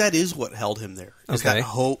 Maybe that is what held him there. Is Okay. that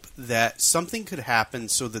hope that something could happen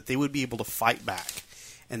so that they would be able to fight back,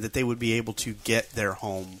 and that they would be able to get their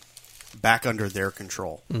home back under their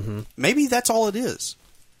control. Mm-hmm. Maybe that's all it is.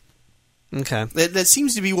 Okay. That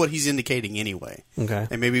seems to be what he's indicating anyway. Okay.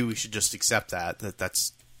 And maybe we should just accept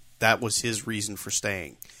that was his reason for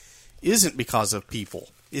staying. Isn't because of people.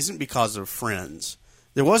 Isn't because of friends.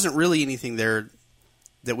 There wasn't really anything there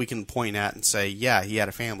that we can point at and say, yeah, he had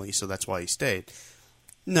a family, so that's why he stayed.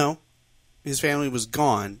 No. His family was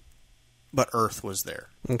gone, but Earth was there.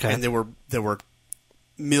 Okay. And there were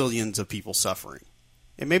millions of people suffering.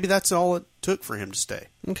 And maybe that's all it took for him to stay.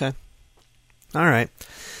 Okay. All right.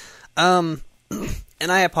 And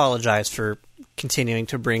I apologize for continuing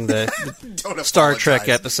to bring the Don't Star Trek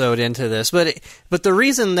apologize. episode into this, but the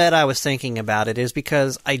reason that I was thinking about it is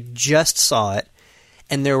because I just saw it,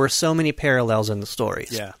 and there were so many parallels in the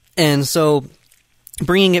stories. Yeah. And so,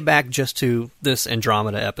 bringing it back just to this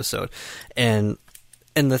Andromeda episode, and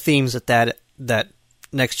the themes that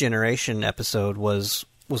Next Generation episode was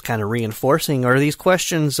kind of reinforcing are these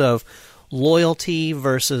questions of loyalty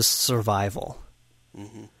versus survival.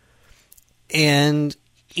 Mm-hmm. And,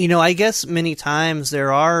 I guess many times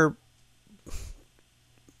there are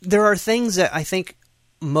things that I think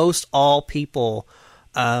most all people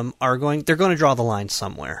they're going to draw the line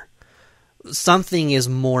somewhere. Something is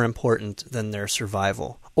more important than their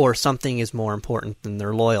survival, or something is more important than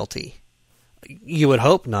their loyalty. You would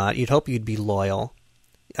hope not. You'd hope you'd be loyal.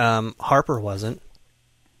 Harper wasn't,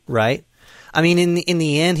 right? I mean, in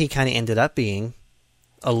the end, he kind of ended up being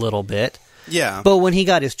a little bit. Yeah. But when he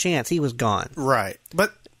got his chance, he was gone. Right.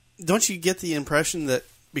 But don't you get the impression that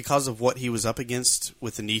because of what he was up against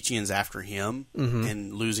with the Nietzscheans after him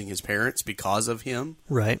and losing his parents because of him,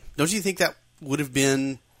 Right. don't you think that would have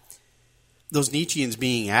been those Nietzscheans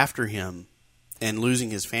being after him and losing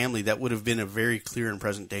his family, that would have been a very clear and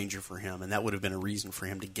present danger for him, and that would have been a reason for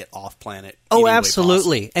him to get off planet. Oh, any way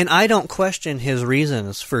absolutely. possible. And I don't question his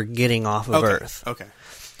reasons for getting off of Earth. Okay.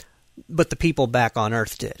 But the people back on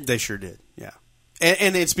Earth did. They sure did, yeah.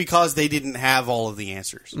 And it's because they didn't have all of the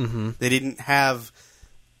answers. Mm-hmm. They didn't have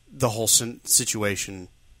the whole situation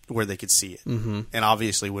where they could see it. Mm-hmm. And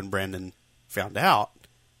obviously when Brandon found out,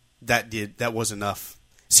 that was enough.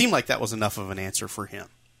 Seemed like that was enough of an answer for him.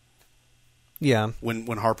 Yeah. When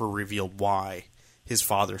Harper revealed why his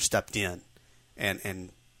father stepped in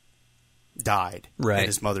and died, Right. and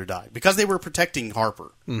his mother died. Because they were protecting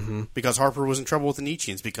Harper. Mm-hmm. Because Harper was in trouble with the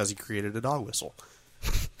Nietzscheans because he created a dog whistle.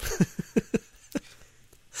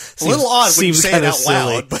 A little odd when you say it out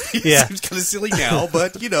loud, but it seems kind of silly now,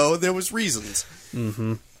 but, there was reasons.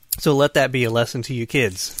 Mm-hmm. So let that be a lesson to you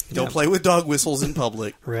kids. Don't play with dog whistles in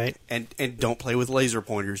public. Right. And don't play with laser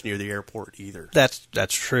pointers near the airport either. That's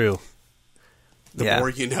true. The more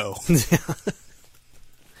you know.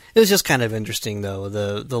 It was just kind of interesting, though,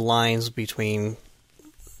 the lines between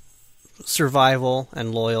survival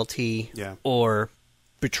and loyalty or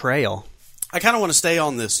betrayal. I kind of want to stay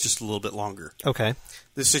on this just a little bit longer. Okay.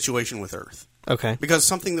 This situation with Earth. Okay. Because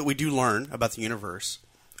something that we do learn about the universe,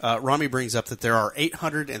 Rami brings up that there are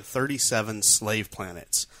 837 slave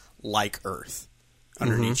planets like Earth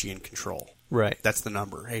under Nietzschean control. Right. That's the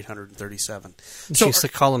number, 837. She used to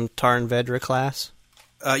call them Tarn Vedra class?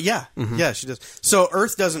 Yeah, she does. So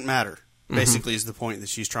Earth doesn't matter, basically, is the point that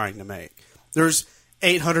she's trying to make. There's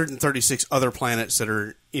 836 other planets that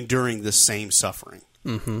are enduring the same suffering,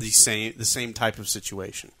 the same type of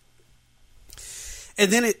situation.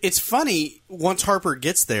 And then it's funny, once Harper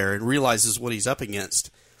gets there and realizes what he's up against,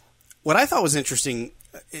 what I thought was interesting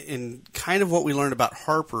in kind of what we learned about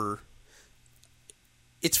Harper,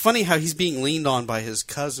 it's funny how he's being leaned on by his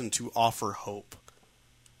cousin to offer hope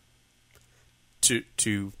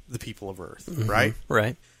to the people of Earth, right?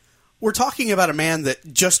 Right. We're talking about a man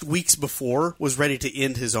that just weeks before was ready to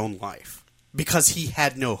end his own life because he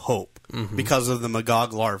had no hope because of the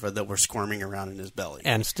Magog larvae that were squirming around in his belly.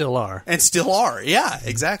 And still are. And still are, yeah,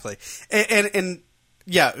 exactly. And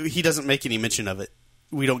yeah, he doesn't make any mention of it.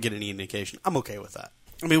 We don't get any indication. I'm okay with that.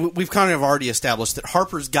 I mean, we've kind of already established that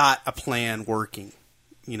Harper's got a plan working.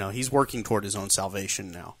 He's working toward his own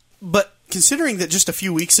salvation now. But considering that just a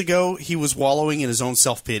few weeks ago he was wallowing in his own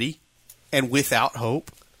self-pity and without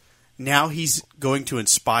hope, now he's going to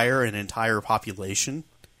inspire an entire population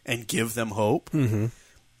and give them hope. Mm-hmm.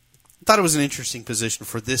 I thought it was an interesting position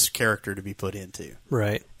for this character to be put into.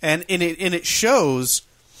 Right. And it shows,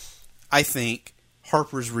 I think,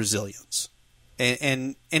 Harper's resilience,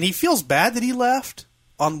 and he feels bad that he left.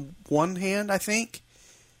 On one hand, I think,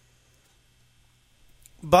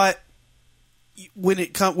 but when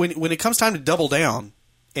it comes time to double down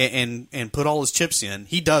and put all his chips in,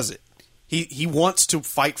 he does it. He wants to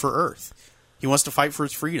fight for Earth. He wants to fight for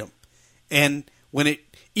its freedom, and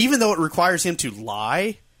even though it requires him to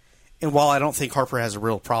lie, and while I don't think Harper has a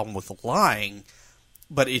real problem with the lying,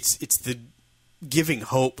 but it's the giving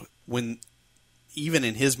hope when even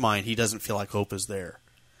in his mind he doesn't feel like hope is there.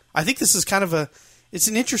 I think this is kind of it's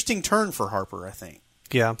an interesting turn for Harper, I think.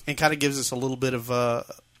 Yeah. And kind of gives us a little bit of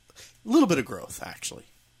growth, actually.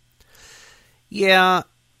 Yeah,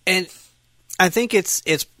 and I think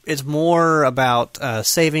it's more about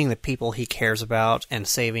saving the people he cares about and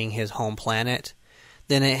saving his home planet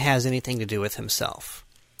than it has anything to do with himself.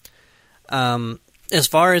 As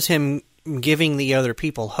far as him giving the other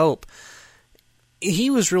people hope, he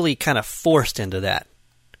was really kind of forced into that.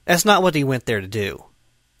 That's not what he went there to do,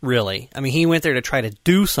 really. I mean, he went there to try to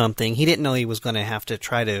do something. He didn't know he was going to have to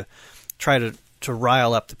try to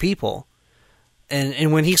rile up the people.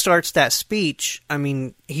 And when he starts that speech, I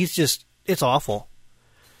mean, it's awful.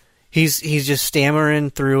 He's just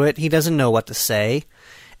stammering through it. He doesn't know what to say.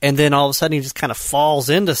 And then all of a sudden he just kind of falls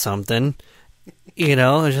into something.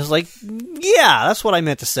 It's just like, yeah, that's what I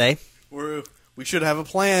meant to say. We should have a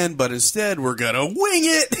plan, but instead we're going to wing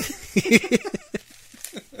it.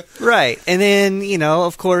 Right. And then,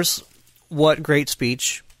 of course, what great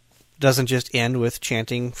speech doesn't just end with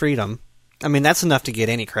chanting freedom. I mean, that's enough to get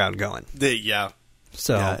any crowd going. Yeah.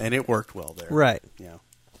 So, yeah, and it worked well there. Right. Yeah.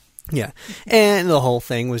 Yeah. And the whole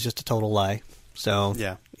thing was just a total lie. So,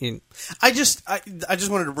 yeah. I just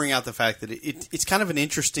wanted to bring out the fact that it's kind of an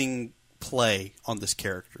interesting play on this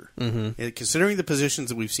character. Mm-hmm. Considering the positions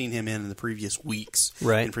that we've seen him in the previous weeks,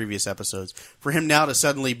 right, in previous episodes, for him now to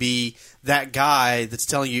suddenly be that guy that's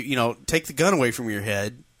telling you, take the gun away from your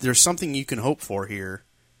head, there's something you can hope for here.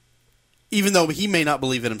 Even though he may not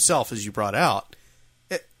believe it himself, as you brought out,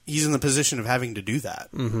 he's in the position of having to do that,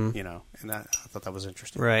 mm-hmm. And I thought that was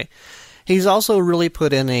interesting. Right. He's also really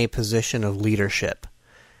put in a position of leadership,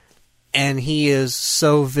 and he is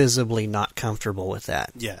so visibly not comfortable with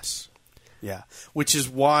that. Yes. Yeah. Which is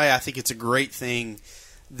why I think it's a great thing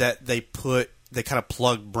that they kind of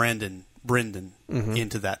plug Brendan mm-hmm.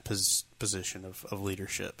 into that position of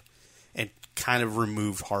leadership and kind of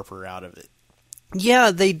removed Harper out of it.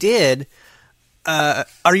 Yeah, they did.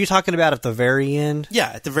 Are you talking about at the very end?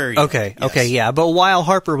 Yeah, at the very end. Okay, yes. Okay, yeah. But while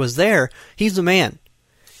Harper was there, he's the man.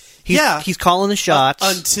 He's calling the shots.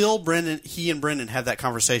 Until he and Brendan have that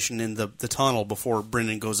conversation in the tunnel before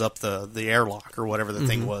Brendan goes up the airlock or whatever the mm-hmm.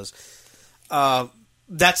 thing was.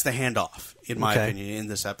 That's the handoff, in my opinion, in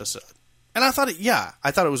this episode. And I thought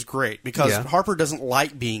it was great because Harper doesn't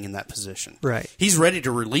like being in that position. Right. He's ready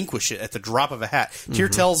to relinquish it at the drop of a hat. Mm-hmm. Tyr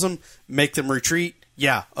tells him, make them retreat.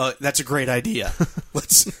 Yeah, that's a great idea.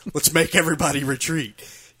 Let's make everybody retreat.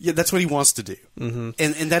 Yeah, that's what he wants to do. Mm-hmm.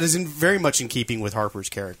 And that is very much in keeping with Harper's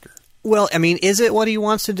character. Well, I mean, is it what he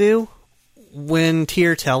wants to do? When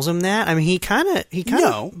Tyr tells him that, I mean, he kind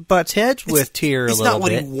of butts heads with Tyr a little bit. It's not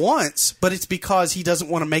what he wants, but it's because he doesn't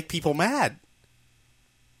want to make people mad.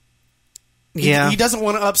 He doesn't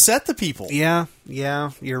want to upset the people. Yeah,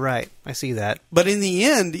 you're right. I see that. But in the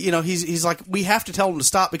end, he's like, we have to tell them to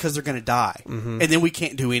stop because they're going to die, mm-hmm. and then we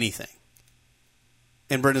can't do anything.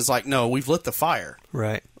 And Brendan's like, no, we've lit the fire,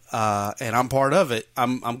 right? And I'm part of it.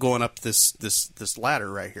 I'm going up this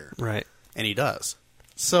ladder right here, right? And he does.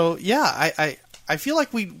 So yeah, I feel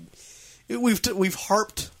like we've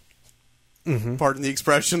harped, mm-hmm. pardon the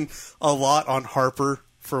expression, a lot on Harper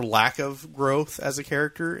for lack of growth as a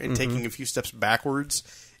character and mm-hmm. taking a few steps backwards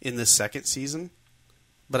in this second season.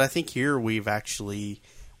 But I think here we've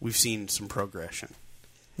seen some progression.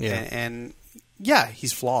 Yeah, and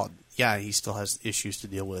he's flawed. Yeah, he still has issues to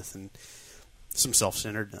deal with and some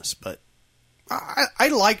self-centeredness. But I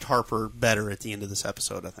liked Harper better at the end of this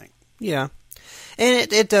episode, I think. Yeah.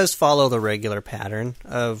 And it does follow the regular pattern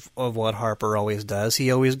of what Harper always does.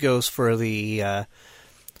 He always goes for the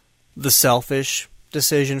selfish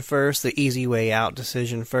decision first, the easy way out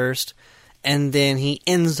decision first, and then he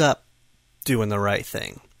ends up doing the right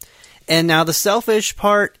thing. And now the selfish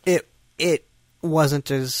part, it wasn't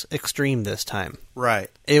as extreme this time. Right.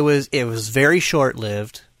 It was very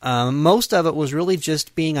short-lived. Most of it was really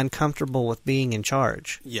just being uncomfortable with being in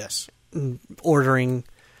charge. Yes. Ordering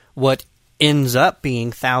what ends up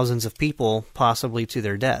being thousands of people possibly to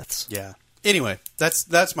their deaths. Yeah. Anyway,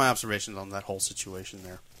 that's my observations on that whole situation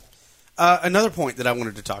there. Another point that I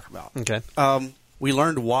wanted to talk about. Okay. We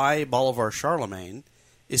learned why Bolivar Charlemagne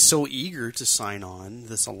is so eager to sign on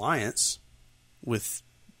this alliance with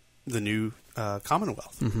the new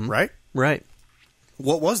Commonwealth, right? Right.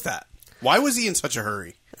 What was that? Why was he in such a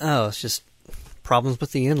hurry? Oh, it's just problems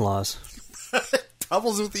with the in-laws.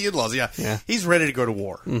 Troubles with the in-laws, yeah. Yeah. He's ready to go to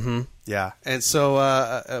war. Mm-hmm. Yeah, and so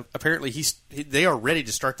apparently they are ready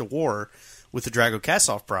to start the war with the Drago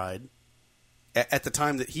Kasov Pride at the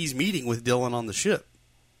time that he's meeting with Dylan on the ship.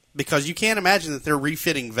 Because you can't imagine that they're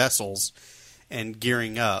refitting vessels and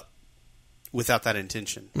gearing up without that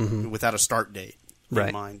intention, without a start date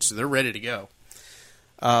in mind. So they're ready to go.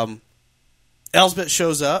 Elsbeth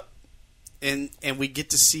shows up, and we get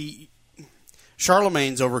to see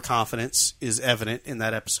Charlemagne's overconfidence is evident in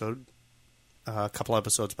that episode, a couple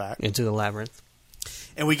episodes back. Into the Labyrinth.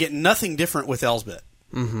 And we get nothing different with Elsbeth.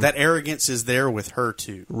 That arrogance is there with her,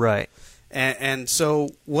 too. Right. And so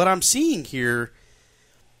what I'm seeing here,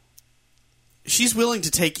 she's willing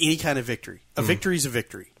to take any kind of victory. A victory is a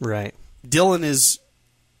victory. Right. Dylan is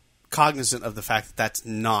cognizant of the fact that that's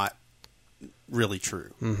not really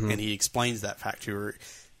true. And he explains that fact to her.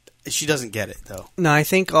 She doesn't get it, though. No, I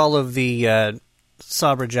think all of the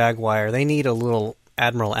Sabra Jaguar, they need a little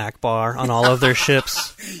Admiral Akbar on all of their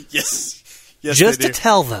ships. Yes, just to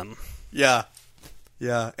tell them. Yeah.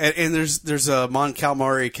 Yeah, and there's a Mon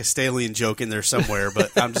Calamari Castalian joke in there somewhere,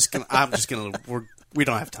 but we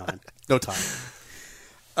don't have time. No time.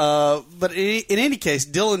 But in any case,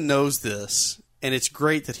 Dylan knows this, and it's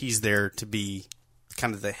great that he's there to be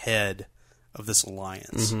kind of the head of this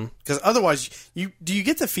alliance. Because otherwise, do you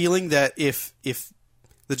get the feeling that if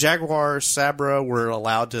the Jaguar, Sabra were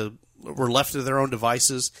left to their own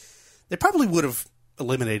devices, they probably would have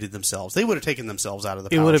eliminated themselves. They would have taken themselves out of the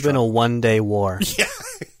power. It would have been a one-day war. Yeah.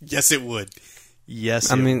 Yes, it would.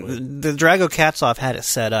 Yes, I mean, the Drago Kasov had it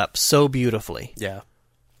set up so beautifully. Yeah.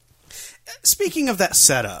 Speaking of that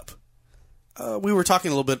setup, we were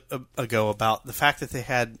talking a little bit ago about the fact that they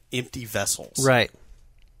had empty vessels. Right.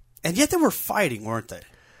 And yet they were fighting, weren't they?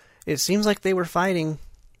 It seems like they were fighting.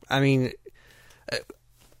 I mean,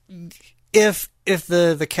 if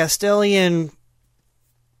the Castilian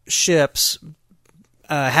ships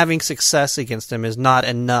having success against them is not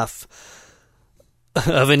enough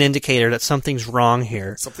of an indicator that something's wrong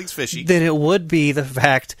here, something's fishy, then it would be the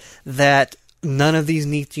fact that none of these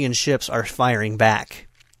Nietzschean ships are firing back.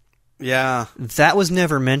 Yeah. That was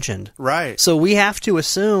never mentioned. Right. So we have to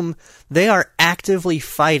assume they are actively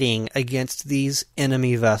fighting against these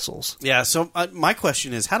enemy vessels. Yeah, so my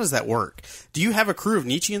question is, how does that work? Do you have a crew of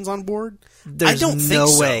Nietzscheans on board? There's I don't think no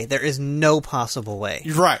so. way. There is no possible way.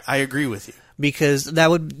 You're right. I agree with you. Because that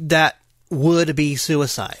would be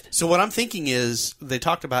suicide. So what I'm thinking is, they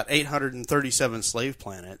talked about 837 slave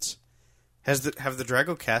planets. Have the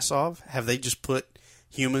Drago Kasov, have they just put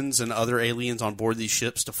humans and other aliens on board these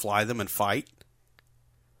ships to fly them and fight?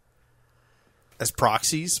 As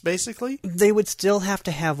proxies, basically? They would still have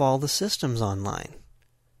to have all the systems online.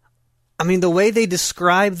 I mean, the way they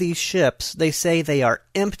describe these ships, they say they are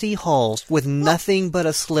empty hulls with nothing but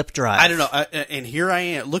a slip drive. I don't know. And here I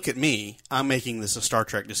am. Look at me. I'm making this a Star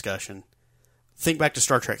Trek discussion. Think back to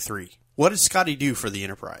Star Trek 3. What did Scotty do for the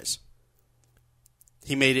Enterprise?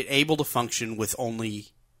 He made it able to function with only,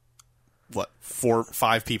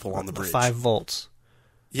 5 people on the bridge. 5 volts.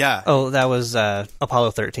 Yeah. Oh, that was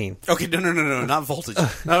Apollo 13. Okay, no, not voltage.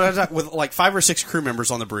 No, I was talking with like 5 or 6 crew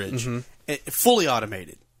members on the bridge. Fully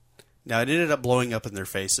automated. Now, it ended up blowing up in their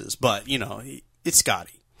faces, but, it's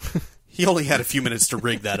Scotty. He only had a few minutes to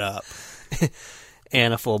rig that up.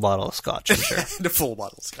 And a full bottle of scotch, I'm sure. And a full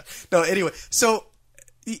bottle of scotch. No, anyway, so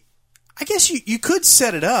I guess you could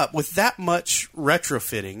set it up with that much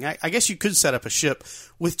retrofitting. I guess you could set up a ship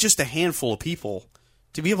with just a handful of people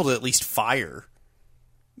to be able to at least fire.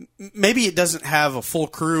 Maybe it doesn't have a full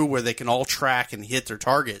crew where they can all track and hit their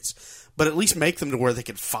targets, but at least make them to where they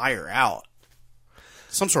can fire out.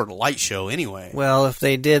 Some sort of light show, anyway. Well, if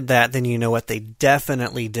they did that, then you know what they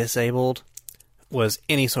definitely disabled was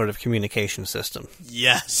any sort of communication system.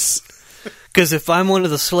 Yes. Because if I'm one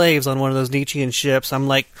of the slaves on one of those Nietzschean ships, I'm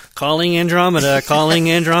like, calling Andromeda,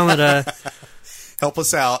 calling Andromeda. Help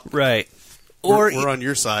us out. Right. We're on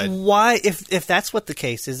your side. Why, if that's what the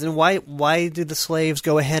case is, then why do the slaves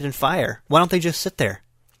go ahead and fire? Why don't they just sit there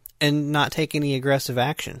and not take any aggressive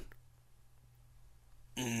action?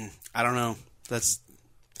 I don't know.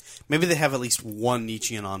 Maybe they have at least one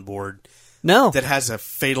Nietzschean on board. No. That has a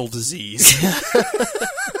fatal disease.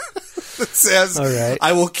 That says, all right,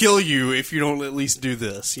 I will kill you if you don't at least do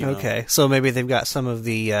this. Okay, so maybe they've got some of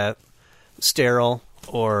the sterile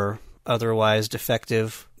or otherwise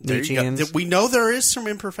defective Nietzscheans. We know there is some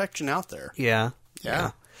imperfection out there. Yeah.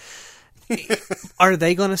 Yeah. Are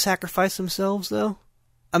they going to sacrifice themselves, though?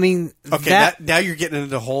 I mean, Okay, now you're getting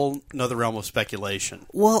into a whole another realm of speculation.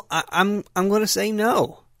 Well, I'm going to say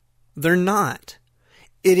no. They're not.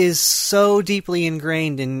 It is so deeply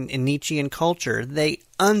ingrained in Nietzschean culture. They,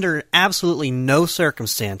 under absolutely no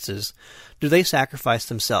circumstances, do they sacrifice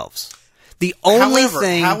themselves. The only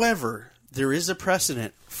thing... However, there is a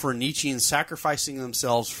precedent for Nietzscheans sacrificing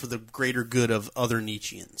themselves for the greater good of other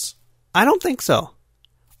Nietzscheans. I don't think so.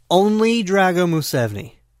 Only Drago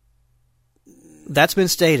Museveni. That's been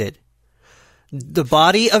stated. The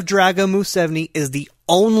body of Drago Museveni is the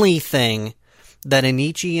only thing that a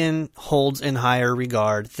Nietzschean holds in higher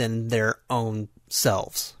regard than their own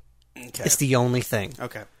selves. Okay. It's the only thing.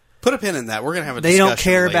 Okay. Put a pin in that. We're going to have a They discussion don't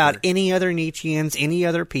care later. about any other Nietzscheans, any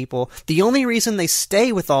other people. The only reason they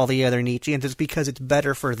stay with all the other Nietzscheans is because it's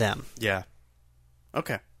better for them. Yeah.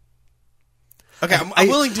 Okay. Okay, I'm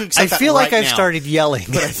willing to accept that. I feel right like I've now. started yelling.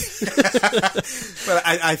 But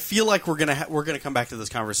I feel like we're gonna come back to this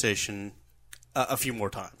conversation a few more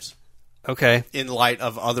times Okay. in light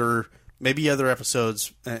of other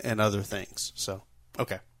episodes and other things. So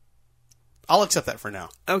okay, I'll accept that for now.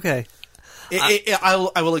 Okay.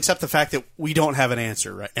 I will accept the fact that we don't have an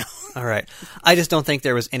answer right now. All right. I just don't think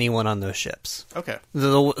there was anyone on those ships. Okay.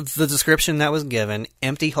 The description that was given,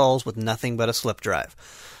 empty hulls with nothing but a slip drive.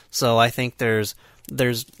 So I think there's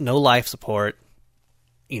no life support,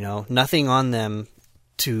 nothing on them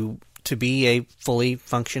to be a fully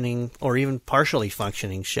functioning or even partially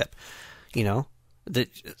functioning ship.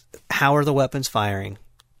 How are the weapons firing?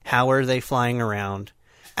 How are they flying around?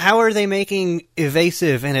 How are they making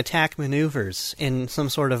evasive and attack maneuvers in some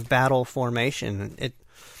sort of battle formation?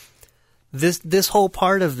 This whole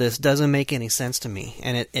part of this doesn't make any sense to me,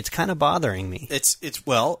 and it's kind of bothering me. It's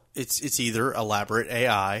either elaborate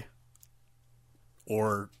AI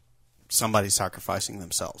or somebody sacrificing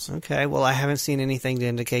themselves. Okay, well, I haven't seen anything to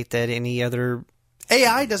indicate that any other...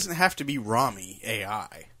 AI doesn't have to be Rami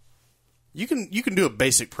AI. You can do a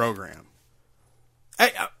basic program.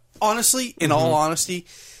 Honestly, in all honesty,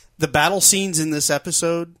 the battle scenes in this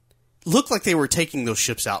episode looked like they were taking those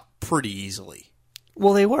ships out pretty easily.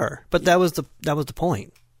 Well, they were, but that was the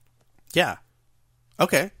point. Yeah.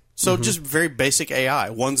 Okay. So just very basic AI,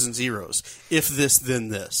 ones and zeros. If this, then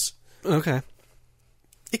this. Okay.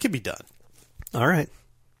 It could be done. All right.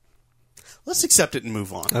 Let's accept it and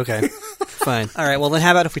move on. Okay. Fine. All right, well, then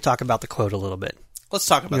how about if we talk about the quote a little bit? Let's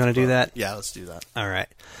talk about You want to do that? Yeah, let's do that. All right.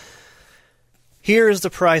 Here is the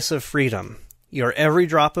price of freedom. Your every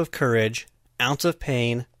drop of courage, ounce of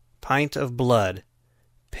pain, pint of blood,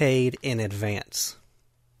 paid in advance.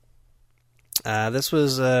 This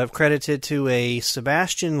was credited to a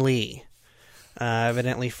Sebastian Lee,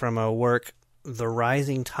 evidently from a work, The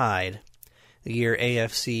Rising Tide, the year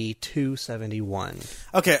AFC 271.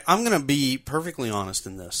 Okay, I'm going to be perfectly honest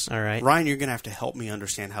in this. All right. Ryan, you're going to have to help me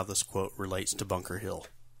understand how this quote relates to Bunker Hill.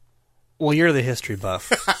 Well, you're the history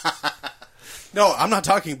buff. No, I'm not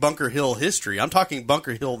talking Bunker Hill history. I'm talking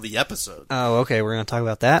Bunker Hill the episode. Oh, okay, we're going to talk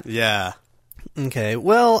about that? Yeah. Okay,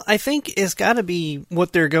 well, I think it's got to be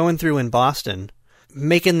what they're going through in Boston,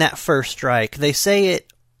 making that first strike. They say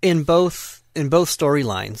it in both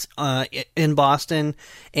storylines, in Boston,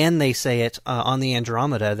 and they say it on the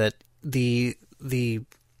Andromeda that the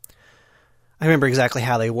I remember exactly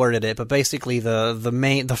how they worded it, but basically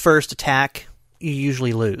the first attack you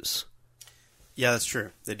usually lose. Yeah, that's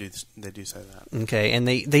true. They do say that. Okay, and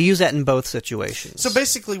they use that in both situations. So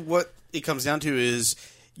basically what it comes down to is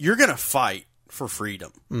you're going to fight for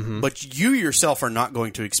freedom, but you yourself are not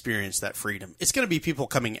going to experience that freedom. It's going to be people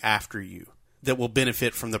coming after you that will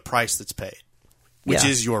benefit from the price that's paid, which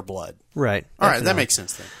is your blood. Right. All right, that makes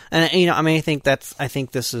sense then. And I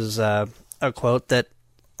think this is a quote that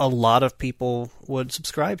a lot of people would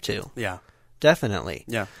subscribe to. Yeah. Definitely.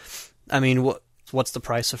 Yeah. I mean, what's the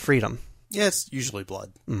price of freedom? Yeah, it's usually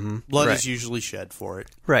blood. Mm-hmm. Blood Right. is usually shed for it.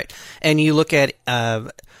 Right. And you look at I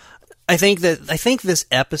think this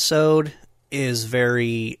episode is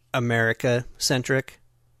very America centric,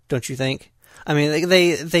 don't you think? I mean,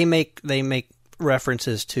 they make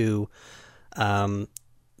references to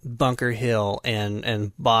Bunker Hill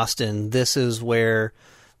and Boston. This is where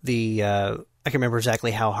the I can remember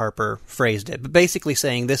exactly how Harper phrased it, but basically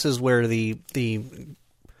saying this is where the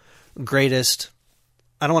greatest,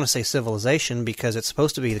 I don't want to say civilization because it's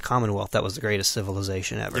supposed to be the Commonwealth that was the greatest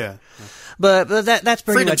civilization ever. Yeah. But that's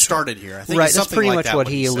pretty Freedom much started here. I think right. it's That's something pretty like much that what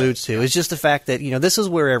he said. alludes to. It's just the fact that this is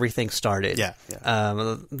where everything started. Yeah.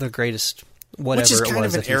 The greatest whatever Which is it kind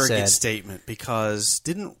was of an that he arrogant said. statement because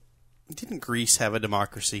didn't Greece have a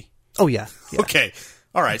democracy? Oh yeah. Okay.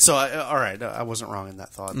 All right, so I wasn't wrong in that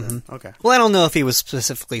thought. Then. Okay. Well, I don't know if he was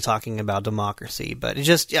specifically talking about democracy, but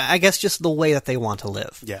I guess just the way that they want to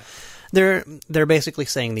live. Yeah. They're basically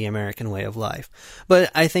saying the American way of life.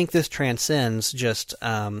 But I think this transcends just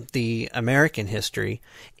the American history.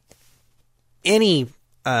 Any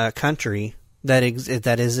country that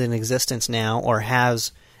is in existence now or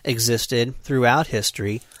has existed throughout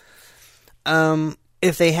history,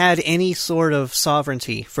 if they had any sort of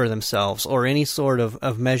sovereignty for themselves or any sort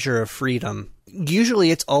of measure of freedom,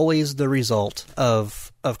 usually it's always the result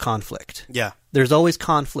of conflict. Yeah. There's always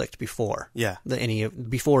conflict before Yeah.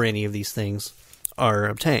 before any of these things are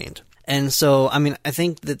obtained. And so, I mean, I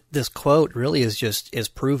think that this quote really is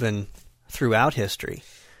proven throughout history.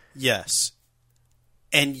 Yes.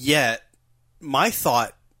 And yet, my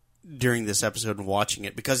thought during this episode and watching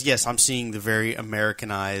it, because yes, I'm seeing the very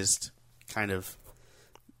Americanized kind of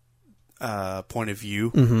point of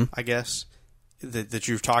view, I guess, that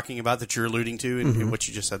you're talking about, that you're alluding to in what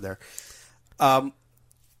you just said there.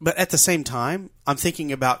 But at the same time, I'm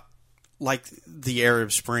thinking about like the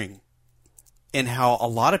Arab Spring and how a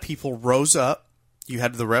lot of people rose up. You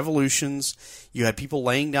had the revolutions. You had people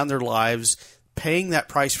laying down their lives, paying that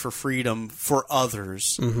price for freedom for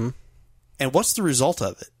others. Mm-hmm. And what's the result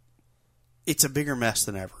of it? It's a bigger mess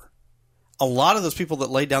than ever. A lot of those people that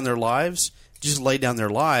laid down their lives just laid down their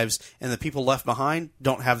lives, and the people left behind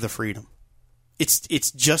don't have the freedom.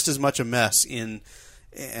 It's just as much a mess in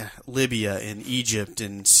Libya and Egypt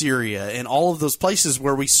and Syria and all of those places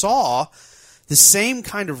where we saw the same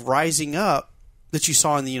kind of rising up that you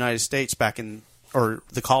saw in the United States or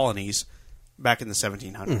the colonies back in the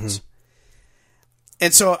 1700s. Mm-hmm.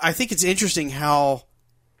 And so I think it's interesting how,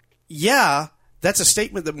 yeah, that's a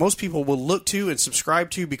statement that most people will look to and subscribe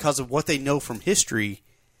to because of what they know from history.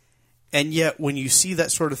 And yet when you see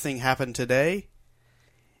that sort of thing happen today,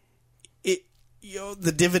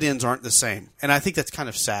 the dividends aren't the same. And I think that's kind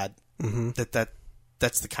of sad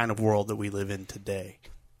that's the kind of world that we live in today.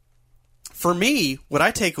 For me, what I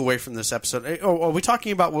take away from this episode, are we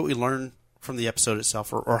talking about what we learned from the episode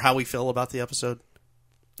itself or how we feel about the episode?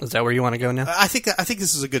 Is that where you want to go now? I think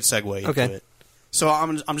this is a good segue into it. So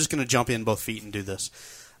I'm just going to jump in both feet and do this.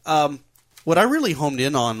 What I really homed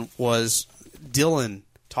in on was Dylan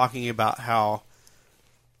talking about how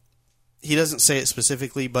he doesn't say it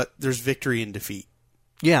specifically, but there's victory and defeat.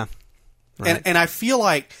 Yeah. Right. And I feel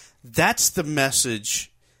like that's the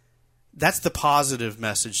message, that's the positive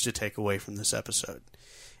message to take away from this episode,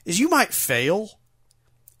 is you might fail.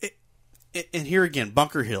 And here again,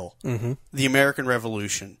 Bunker Hill, the American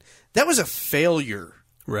Revolution, that was a failure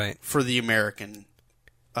for the American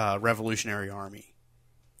Revolutionary Army.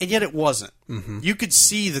 And yet it wasn't. Mm-hmm. You could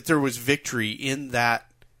see that there was victory in that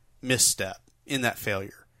misstep, in that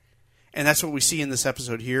failure. And that's what we see in this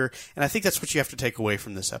episode here. And I think that's what you have to take away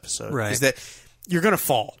from this episode. Is that you're going to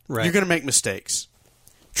fall. Right. You're going to make mistakes.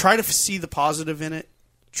 Try to see the positive in it.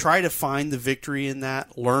 Try to find the victory in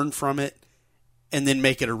that. Learn from it. And then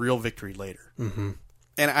make it a real victory later. Mm-hmm.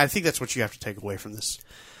 And I think that's what you have to take away from this.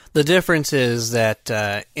 The difference is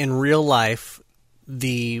that in real life,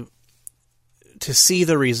 to see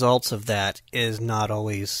the results of that is not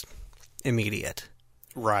always immediate.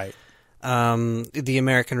 Right. The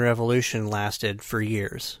American Revolution lasted for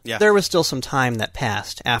years. Yeah. There was still some time that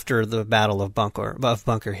passed after the Battle of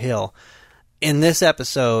Bunker Hill. In this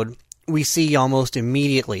episode, we see almost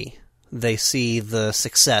immediately they see the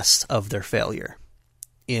success of their failure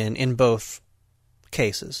in both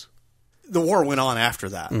cases. The war went on after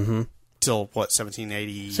that. Mm-hmm. Till, what,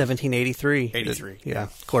 1780? 1783. 83. Yeah.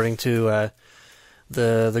 According to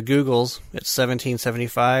the Googles, it's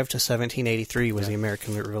 1775 to 1783 was the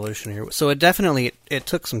American Revolution here. So it definitely it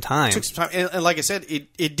took some time. It took some time. And like I said,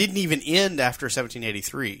 it didn't even end after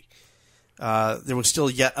 1783. There was still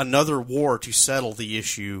yet another war to settle the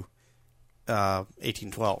issue,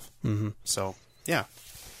 1812. Mm-hmm. So, yeah.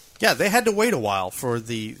 Yeah, they had to wait a while for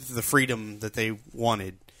the freedom that they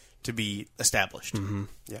wanted to be established. Mm-hmm.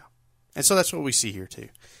 Yeah. And so that's what we see here, too.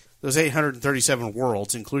 Those 837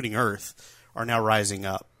 worlds, including Earth, are now rising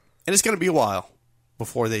up. And it's going to be a while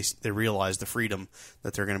before they realize the freedom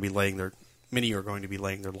that they're going to be many are going to be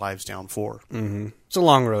laying their lives down for. Mm-hmm. It's a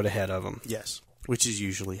long road ahead of them. Yes, which is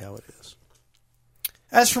usually how it is.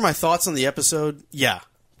 As for my thoughts on the episode, yeah,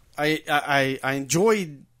 I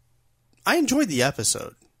enjoyed the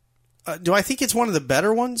episode. Do I think it's one of the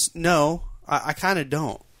better ones? No, I kind of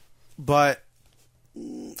don't. But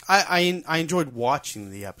I enjoyed watching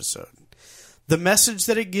the episode. The message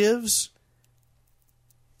that it gives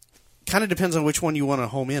kind of depends on which one you want to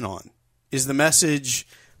home in on. Is the message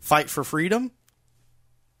fight for freedom?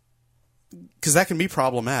 Because that can be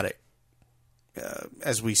problematic.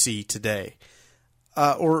 as we see today,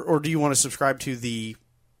 or do you want to subscribe to the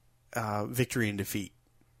victory and defeat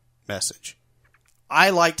message?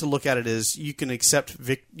 I like to look at it as you can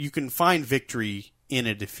you can find victory in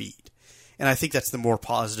a defeat. And I think that's the more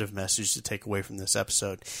positive message to take away from this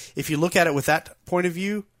episode. If you look at it with that point of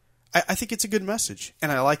view, I think it's a good message.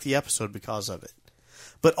 And I like the episode because of it.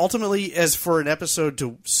 But ultimately, as for an episode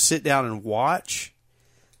to sit down and watch,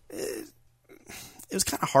 it was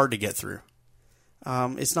kind of hard to get through.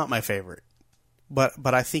 It's not my favorite.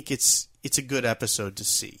 But I think it's a good episode to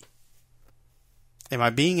see. Am I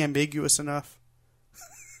being ambiguous enough?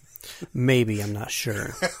 Maybe, I'm not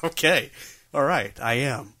sure. Okay. All right. I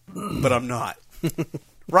am. But I'm not.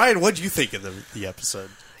 Ryan, what did you think of the episode?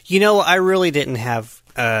 You know, I really didn't have...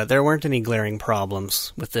 there weren't any glaring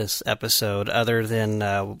problems with this episode other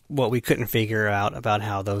than what we couldn't figure out about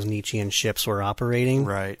how those Nietzschean ships were operating.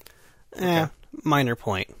 Right. Okay. Minor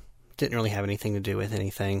point. Didn't really have anything to do with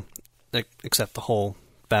anything except the whole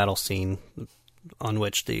battle scene on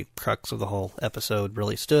which the crux of the whole episode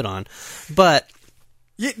really stood on. But...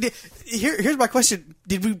 Yeah, here's my question.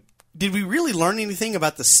 Did we really learn anything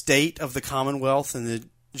about the state of the Commonwealth and the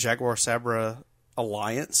Jaguar Sabra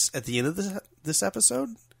alliance at the end of this episode?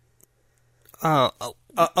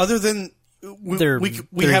 Other than they're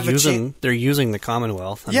using the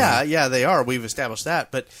Commonwealth. I mean, they are. We've established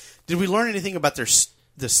that. But did we learn anything about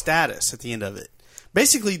the status at the end of it?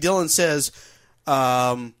 Basically, Dylan says,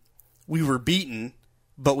 we were beaten,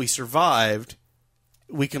 but we survived.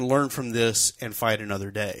 We can learn from this and fight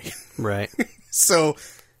another day. Right. So,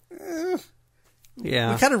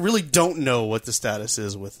 yeah, we kind of really don't know what the status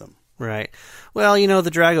is with them. Right. Well, you know,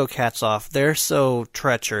 the Drago Katsoff, they're so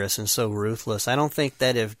treacherous and so ruthless. I don't think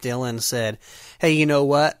that if Dylan said, "Hey, you know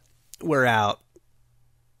what? We're out,"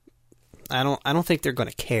 I don't think they're going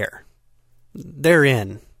to care. They're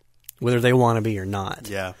in, whether they want to be or not.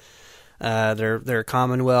 Yeah. They're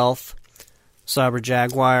Commonwealth. Sabra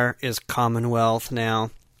Jaguar is Commonwealth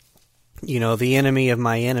now. You know, the enemy of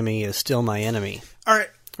my enemy is still my enemy. All right.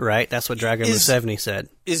 Right? That's what Drago Museveni said.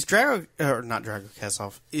 Is not Drago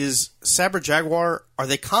Katsoff, is Sabra Jaguar, are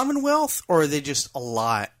they Commonwealth or are they just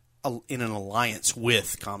in an alliance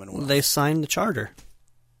with Commonwealth? They signed the charter.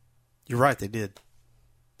 You're right, they did.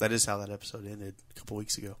 That is how that episode ended a couple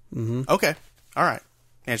weeks ago. Mm-hmm. Okay. All right.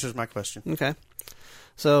 Answers my question. Okay.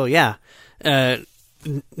 So, yeah.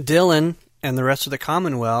 Dylan and the rest of the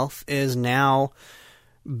Commonwealth is now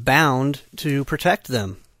bound to protect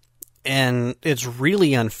them. And it's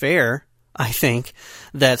really unfair, I think,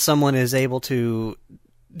 that someone is able to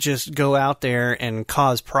just go out there and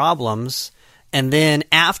cause problems and then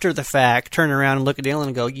after the fact turn around and look at Dylan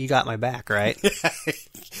and go, "You got my back, right?"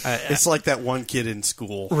 It's like that one kid in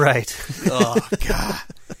school. Right. Oh, God.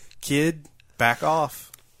 Kid, back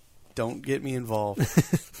off. Don't get me involved.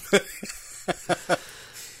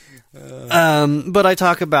 But I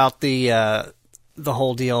talk about the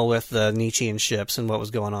whole deal with the Nietzschean ships and what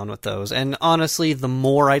was going on with those. And honestly, the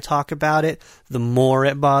more I talk about it, the more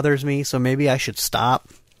it bothers me. So maybe I should stop.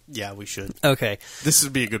 Yeah, we should. Okay. This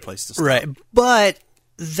would be a good place to stop. Right. But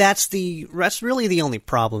that's really the only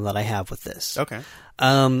problem that I have with this. Okay.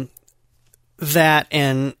 That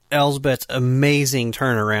and Elsbeth's amazing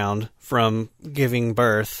turnaround from giving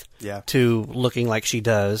birth to looking like she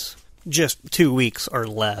does just 2 weeks or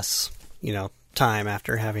less, time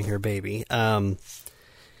after having her baby. But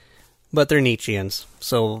they're Nietzscheans,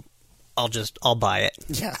 so I'll buy it.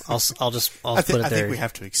 Yeah. I'll put it there. I think we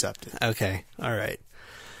have to accept it. Okay. All right.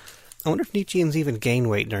 I wonder if Nietzscheans even gain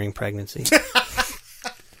weight during pregnancy.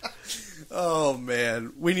 Oh,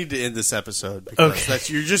 man. We need to end this episode because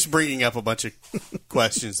you're just bringing up a bunch of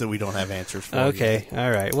questions that we don't have answers for. Okay. All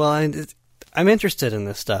right. Well, I'm interested in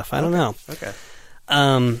this stuff. I don't know.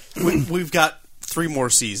 Okay. We've got 3 more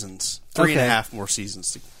seasons. 3.5 more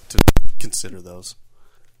seasons to consider those.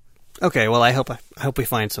 Okay. Well, I hope we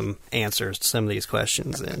find some answers to some of these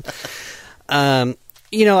questions then.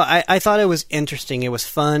 I thought it was interesting. It was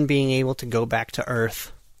fun being able to go back to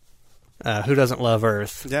Earth. Who doesn't love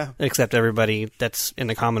Earth? Yeah. Except everybody that's in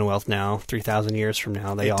the Commonwealth now, 3,000 years from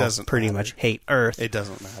now, they all pretty much hate Earth. It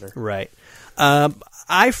doesn't matter. Right.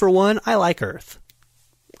 I, for one, I like Earth.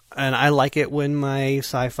 And I like it when my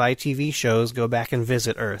sci-fi TV shows go back and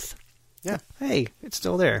visit Earth. Yeah. Hey, it's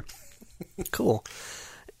still there. Cool.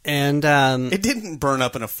 And it didn't burn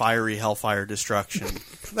up in a fiery hellfire destruction.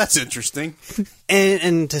 That's interesting.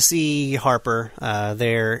 And to see Harper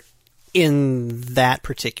there in that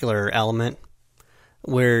particular element,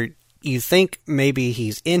 where you think maybe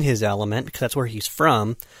he's in his element because that's where he's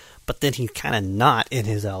from, but then he's kind of not in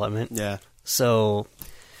his element. Yeah. So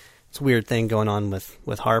it's a weird thing going on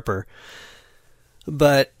with Harper.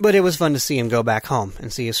 But it was fun to see him go back home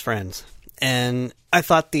and see his friends. And I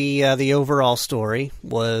thought the overall story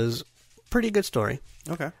was a pretty good story.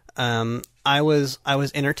 Okay. I was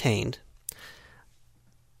entertained.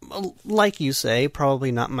 Like you say,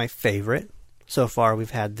 probably not my favorite so far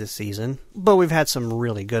we've had this season, but we've had some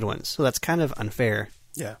really good ones. So that's kind of unfair.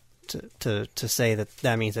 Yeah. To say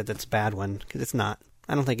that means that it's a bad one, because it's not.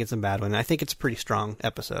 I don't think it's a bad one. I think it's a pretty strong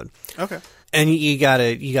episode. Okay. And you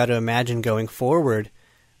gotta imagine going forward,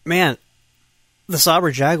 man. The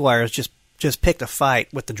Sabre Jaguars just picked a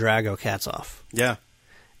fight with the Drago Cats off. Yeah.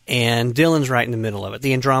 And Dylan's right in the middle of it.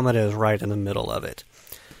 The Andromeda is right in the middle of it.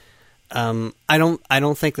 I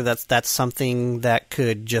don't think that's something that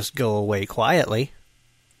could just go away quietly.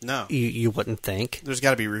 No. You wouldn't think. There's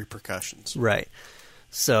got to be repercussions. Right.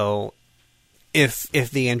 So if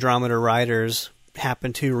the Andromeda riders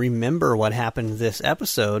happen to remember what happened this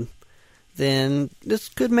episode, then this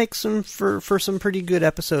could make for some pretty good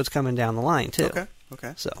episodes coming down the line too.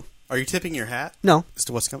 Okay. So, are you tipping your hat? No. As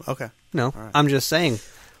to what's coming? Okay. No. All right. I'm just saying.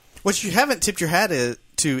 What you haven't tipped your hat to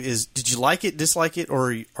is, did you like it, dislike it,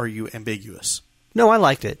 or are you ambiguous? No, I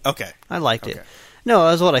liked it. Okay. I liked it. No,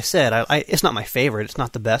 that's what I said. It's not my favorite. It's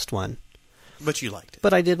not the best one. But you liked it.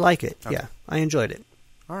 But I did like it. Okay. Yeah. I enjoyed it.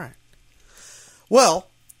 All right. Well,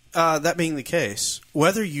 that being the case,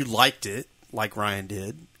 whether you liked it, like Ryan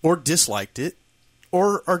did, or disliked it,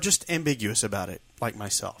 or are just ambiguous about it, like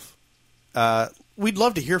myself, we'd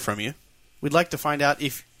love to hear from you. We'd like to find out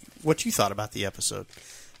what you thought about the episode,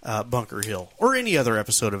 Bunker Hill, or any other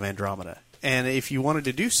episode of Andromeda. And if you wanted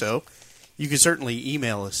to do so, you can certainly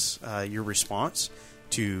email us your response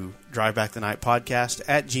to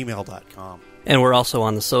drivebackthenight@gmail.com. And we're also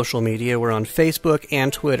on the social media. We're on Facebook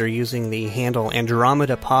and Twitter using the handle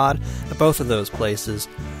Andromeda Pod at both of those places.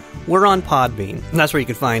 We're on Podbean. And that's where you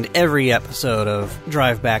can find every episode of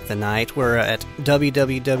Drive Back the Night. We're at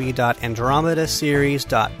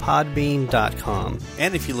www.andromedaseries.podbean.com.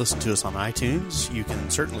 And if you listen to us on iTunes, you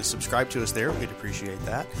can certainly subscribe to us there. We'd appreciate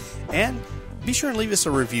that. And be sure and leave us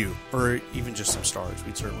a review, or even just some stars.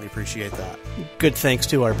 We'd certainly appreciate that. Good thanks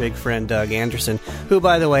to our big friend Doug Anderson, who,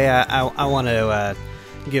 by the way, I want to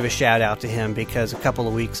give a shout out to him, because a couple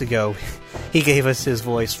of weeks ago he gave us his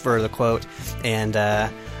voice for the quote, and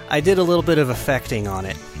I did a little bit of effecting on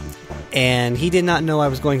it, and he did not know I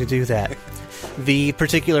was going to do that. The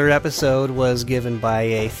particular episode was given by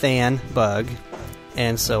a Than bug,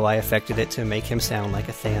 and so I affected it to make him sound like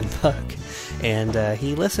a Than bug. And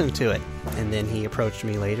he listened to it, and then he approached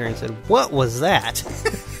me later and said, "What was that?"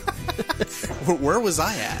 Where was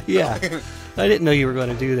I at? Yeah, I didn't know you were going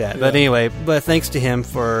to do that. Yeah. But anyway, thanks to him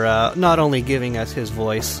for not only giving us his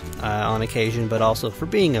voice on occasion, but also for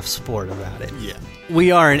being of support about it. Yeah.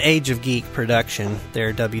 We are an Age of Geek production.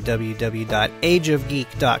 They're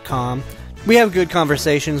www.ageofgeek.com. We have good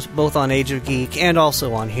conversations both on Age of Geek and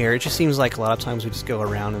also on here. It just seems like a lot of times we just go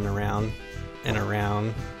around and around and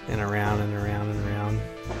around and around and around and around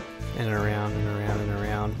and around and around and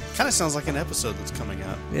around. Kind of sounds like an episode that's coming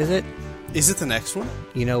up. Is it? Is it the next one?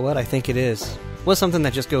 You know what? I think it is. What's something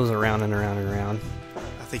that just goes around and around and around?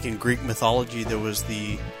 I think in Greek mythology there was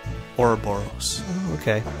the Ouroboros. Oh,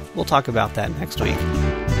 okay. We'll talk about that next week.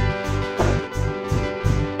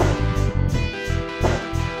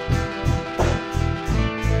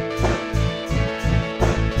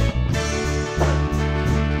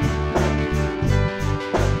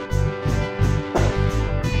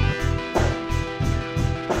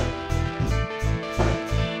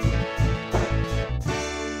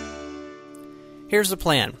 Here's the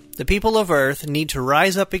plan. The people of Earth need to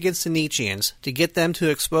rise up against the Nietzscheans to get them to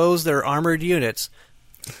expose their armored units.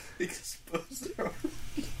 Expose their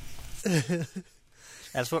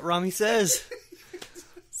That's what Rami says.